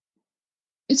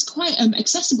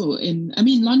accessible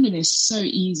London is so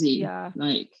easy. Yeah.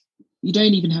 Like, you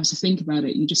don't even have to think about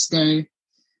it. You just go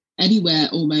anywhere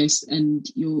almost, and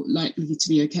you're likely to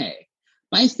be okay.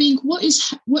 But I think what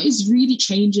is really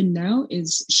changing now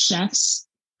is chefs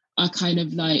are kind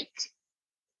of like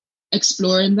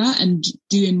exploring that and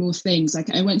doing more things. Like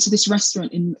I went to this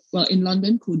restaurant in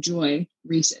London called Joy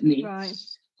recently, right,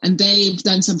 and they've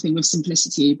done something with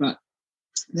simplicity, but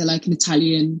they're like an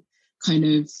Italian kind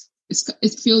of,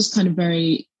 it feels kind of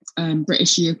very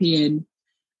British European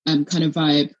kind of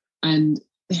vibe, and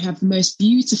they have the most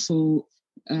beautiful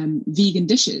vegan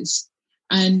dishes.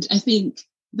 And I think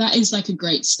that is like a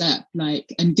great step,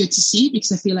 like, and good to see,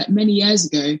 because I feel like many years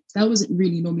ago that wasn't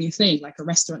really normally a thing. Like a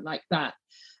restaurant like that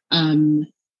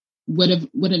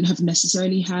wouldn't have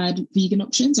necessarily had vegan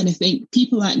options. And I think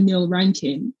people like Neil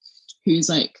Rankin, who's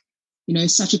like, you know,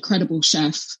 such a credible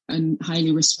chef and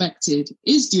highly respected,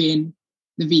 is doing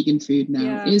the vegan food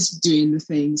now, is doing the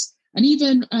things. And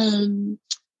even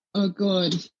oh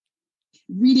god,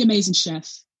 really amazing chef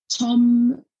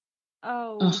Tom.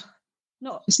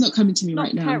 It's not coming to me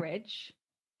right now. Kerridge.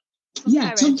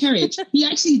 Tom Kerridge. He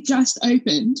actually just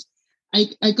opened.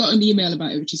 I got an email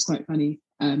about it, which is quite funny.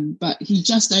 But he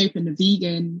just opened a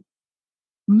vegan,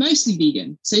 mostly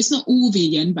vegan. So it's not all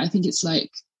vegan, but I think it's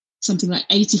like something like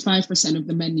 85% of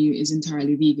the menu is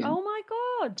entirely vegan. Oh my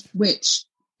God. Which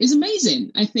is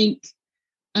amazing. I think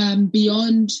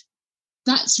beyond,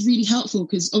 that's really helpful,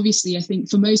 because obviously I think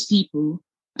for most people,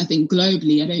 I think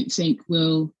globally, I don't think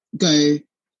we'll go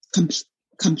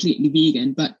completely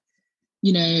vegan. But,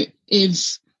 you know,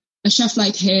 if a chef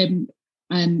like him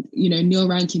and, you know, Neil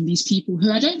Rankin, these people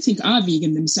who I don't think are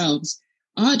vegan themselves,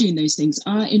 are doing those things,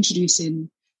 are introducing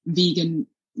vegan,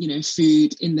 you know,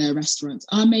 food in their restaurants,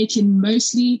 are making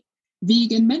mostly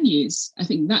vegan menus, I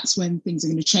think that's when things are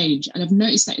going to change. And I've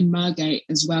noticed that in Margate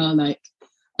as well, like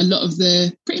a lot of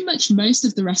pretty much most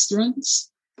of the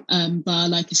restaurants, bar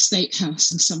like a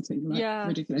steakhouse or something like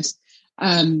ridiculous,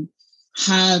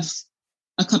 have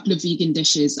a couple of vegan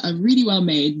dishes, are really well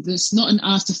made. There's not an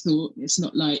afterthought. It's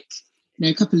not like, you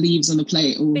know, a couple of leaves on the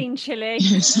plate or bean chili.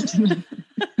 You know, something like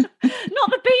Not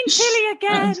the bean chili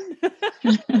again.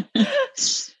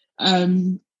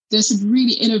 There's some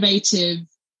really innovative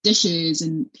dishes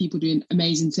and people doing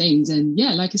amazing things. And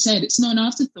yeah, like I said, it's not an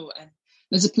afterthought. And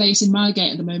there's a place in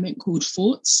Margate at the moment called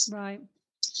Forts. Right.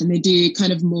 And they do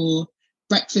kind of more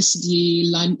breakfasty,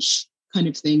 lunch kind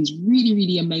of things. Really,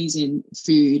 really amazing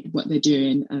food, what they're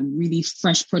doing. Really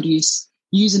fresh produce,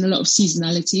 using a lot of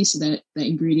seasonality so that the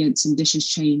ingredients and dishes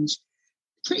change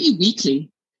pretty weekly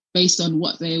based on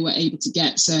what they were able to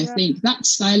get. So I think that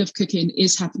style of cooking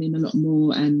is happening a lot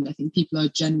more, and I think people are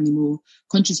generally more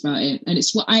conscious about it. And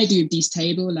it's what I do with Dee's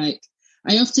Table. Like,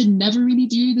 I often never really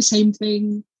do the same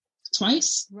thing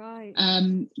twice. Right.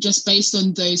 Just based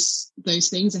on those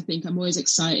things. I think I'm always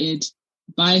excited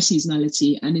by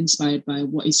seasonality and inspired by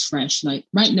what is fresh. Like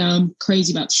right now, I'm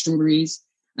crazy about the strawberries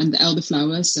and the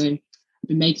elderflower. So I've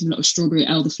been making a lot of strawberry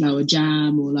elderflower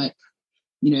jam, or like,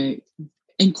 you know,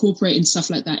 incorporating stuff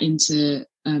like that into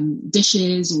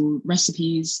dishes or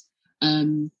recipes.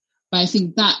 But I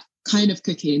think that kind of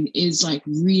cooking is like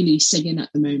really singing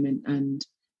at the moment, and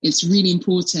it's really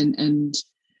important and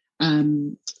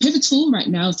pivotal right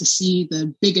now to see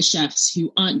the bigger chefs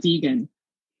who aren't vegan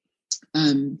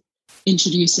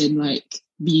introducing like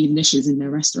vegan dishes in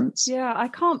their restaurants. Yeah, I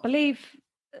can't believe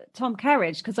Tom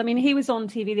Kerridge, because I mean, he was on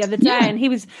TV the other day and he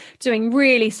was doing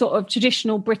really sort of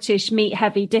traditional British meat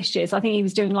heavy dishes. I think he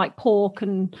was doing like pork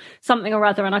and something or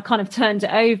other, and I kind of turned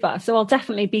it over. So I'll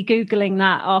definitely be Googling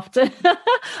that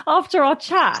after our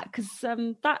chat, because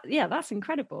that's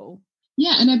incredible.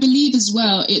 Yeah, and I believe as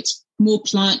well it's more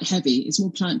plant heavy, it's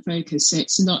more plant focused, so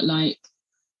it's not like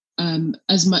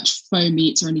as much faux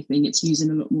meats or anything. It's using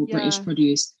a lot more British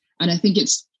produce, and I think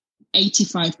it's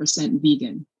 85%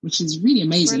 vegan, which is really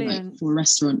amazing. Like, for a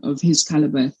restaurant of his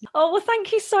caliber. Oh, well,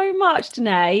 thank you so much,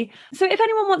 Denai. So if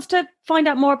anyone wants to find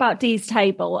out more about Dee's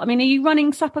Table, I mean, are you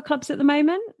running supper clubs at the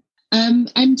moment?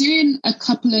 I'm doing a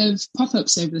couple of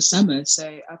pop-ups over the summer,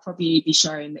 so I'll probably be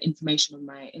sharing the information on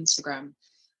my Instagram,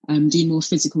 doing more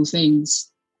physical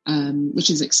things, which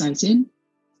is exciting.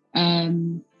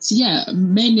 So yeah,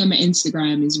 mainly on my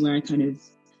Instagram is where I kind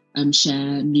of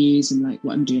share news and like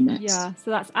what I'm doing next. Yeah, so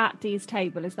that's at Dee's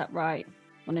Table, is that right?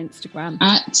 On Instagram.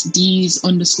 At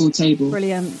Dee's_table.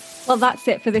 Brilliant. Well, that's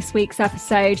it for this week's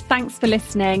episode. Thanks for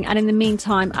listening. And in the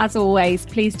meantime, as always,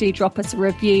 please do drop us a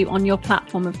review on your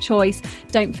platform of choice.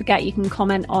 Don't forget you can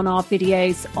comment on our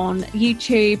videos on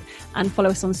YouTube and follow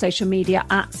us on social media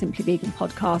at Simply Vegan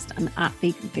Podcast and at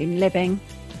Vegan Food and Living.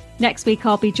 Next week,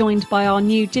 I'll be joined by our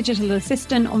new digital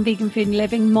assistant on Vegan Food and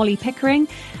Living, Molly Pickering,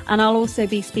 and I'll also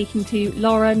be speaking to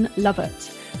Lauren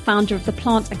Lovett. founder of the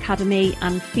Plant Academy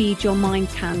and Feed Your Mind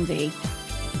Candy.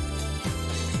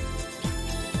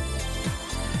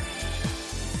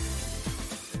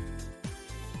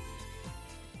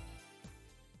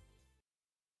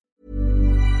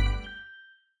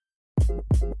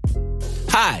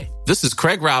 Hi, this is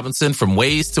Craig Robinson from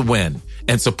Ways to Win,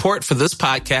 and support for this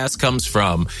podcast comes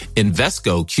from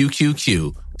Invesco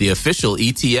QQQ, the official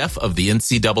ETF of the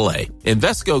NCAA.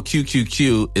 Invesco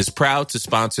QQQ is proud to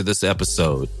sponsor this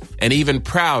episode, and even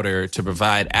prouder to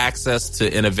provide access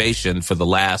to innovation for the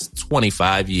last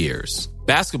 25 years.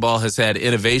 Basketball has had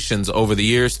innovations over the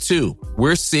years, too.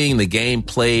 We're seeing the game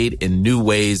played in new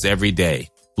ways every day.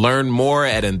 Learn more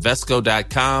at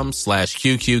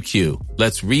Invesco.com/QQQ.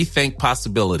 Let's rethink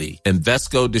possibility.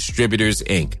 Invesco Distributors,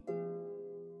 Inc.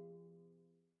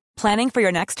 Planning for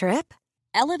your next trip?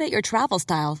 Elevate your travel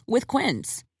style with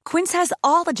Quince. Quince has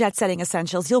all the jet-setting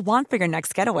essentials you'll want for your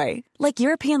next getaway, like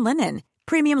European linen,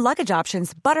 premium luggage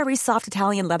options, buttery soft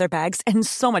Italian leather bags, and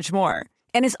so much more.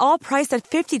 And is all priced at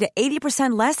 50 to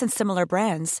 80% less than similar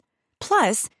brands.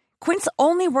 Plus, Quince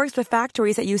only works with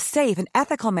factories that use safe and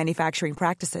ethical manufacturing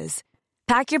practices.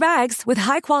 Pack your bags with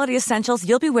high-quality essentials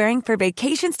you'll be wearing for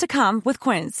vacations to come with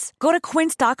Quince. Go to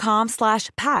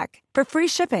quince.com/pack for free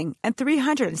shipping and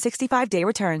 365-day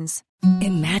returns.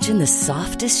 Imagine the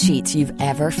softest sheets you've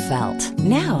ever felt.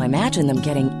 Now imagine them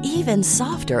getting even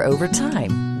softer over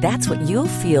time. That's what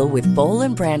you'll feel with Boll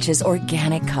 & Branch's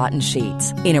organic cotton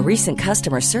sheets. In a recent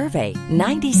customer survey,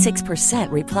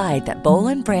 96% replied that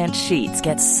Boll & Branch sheets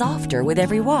get softer with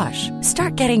every wash.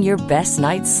 Start getting your best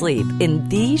night's sleep in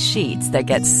these sheets that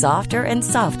get softer and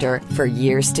softer for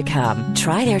years to come.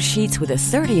 Try their sheets with a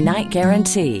 30-night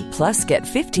guarantee. Plus, get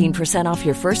 15% off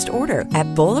your first order at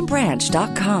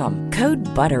bollandbranch.com. Code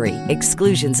BUTTERY.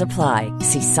 Exclusions apply.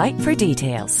 See site for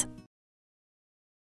details.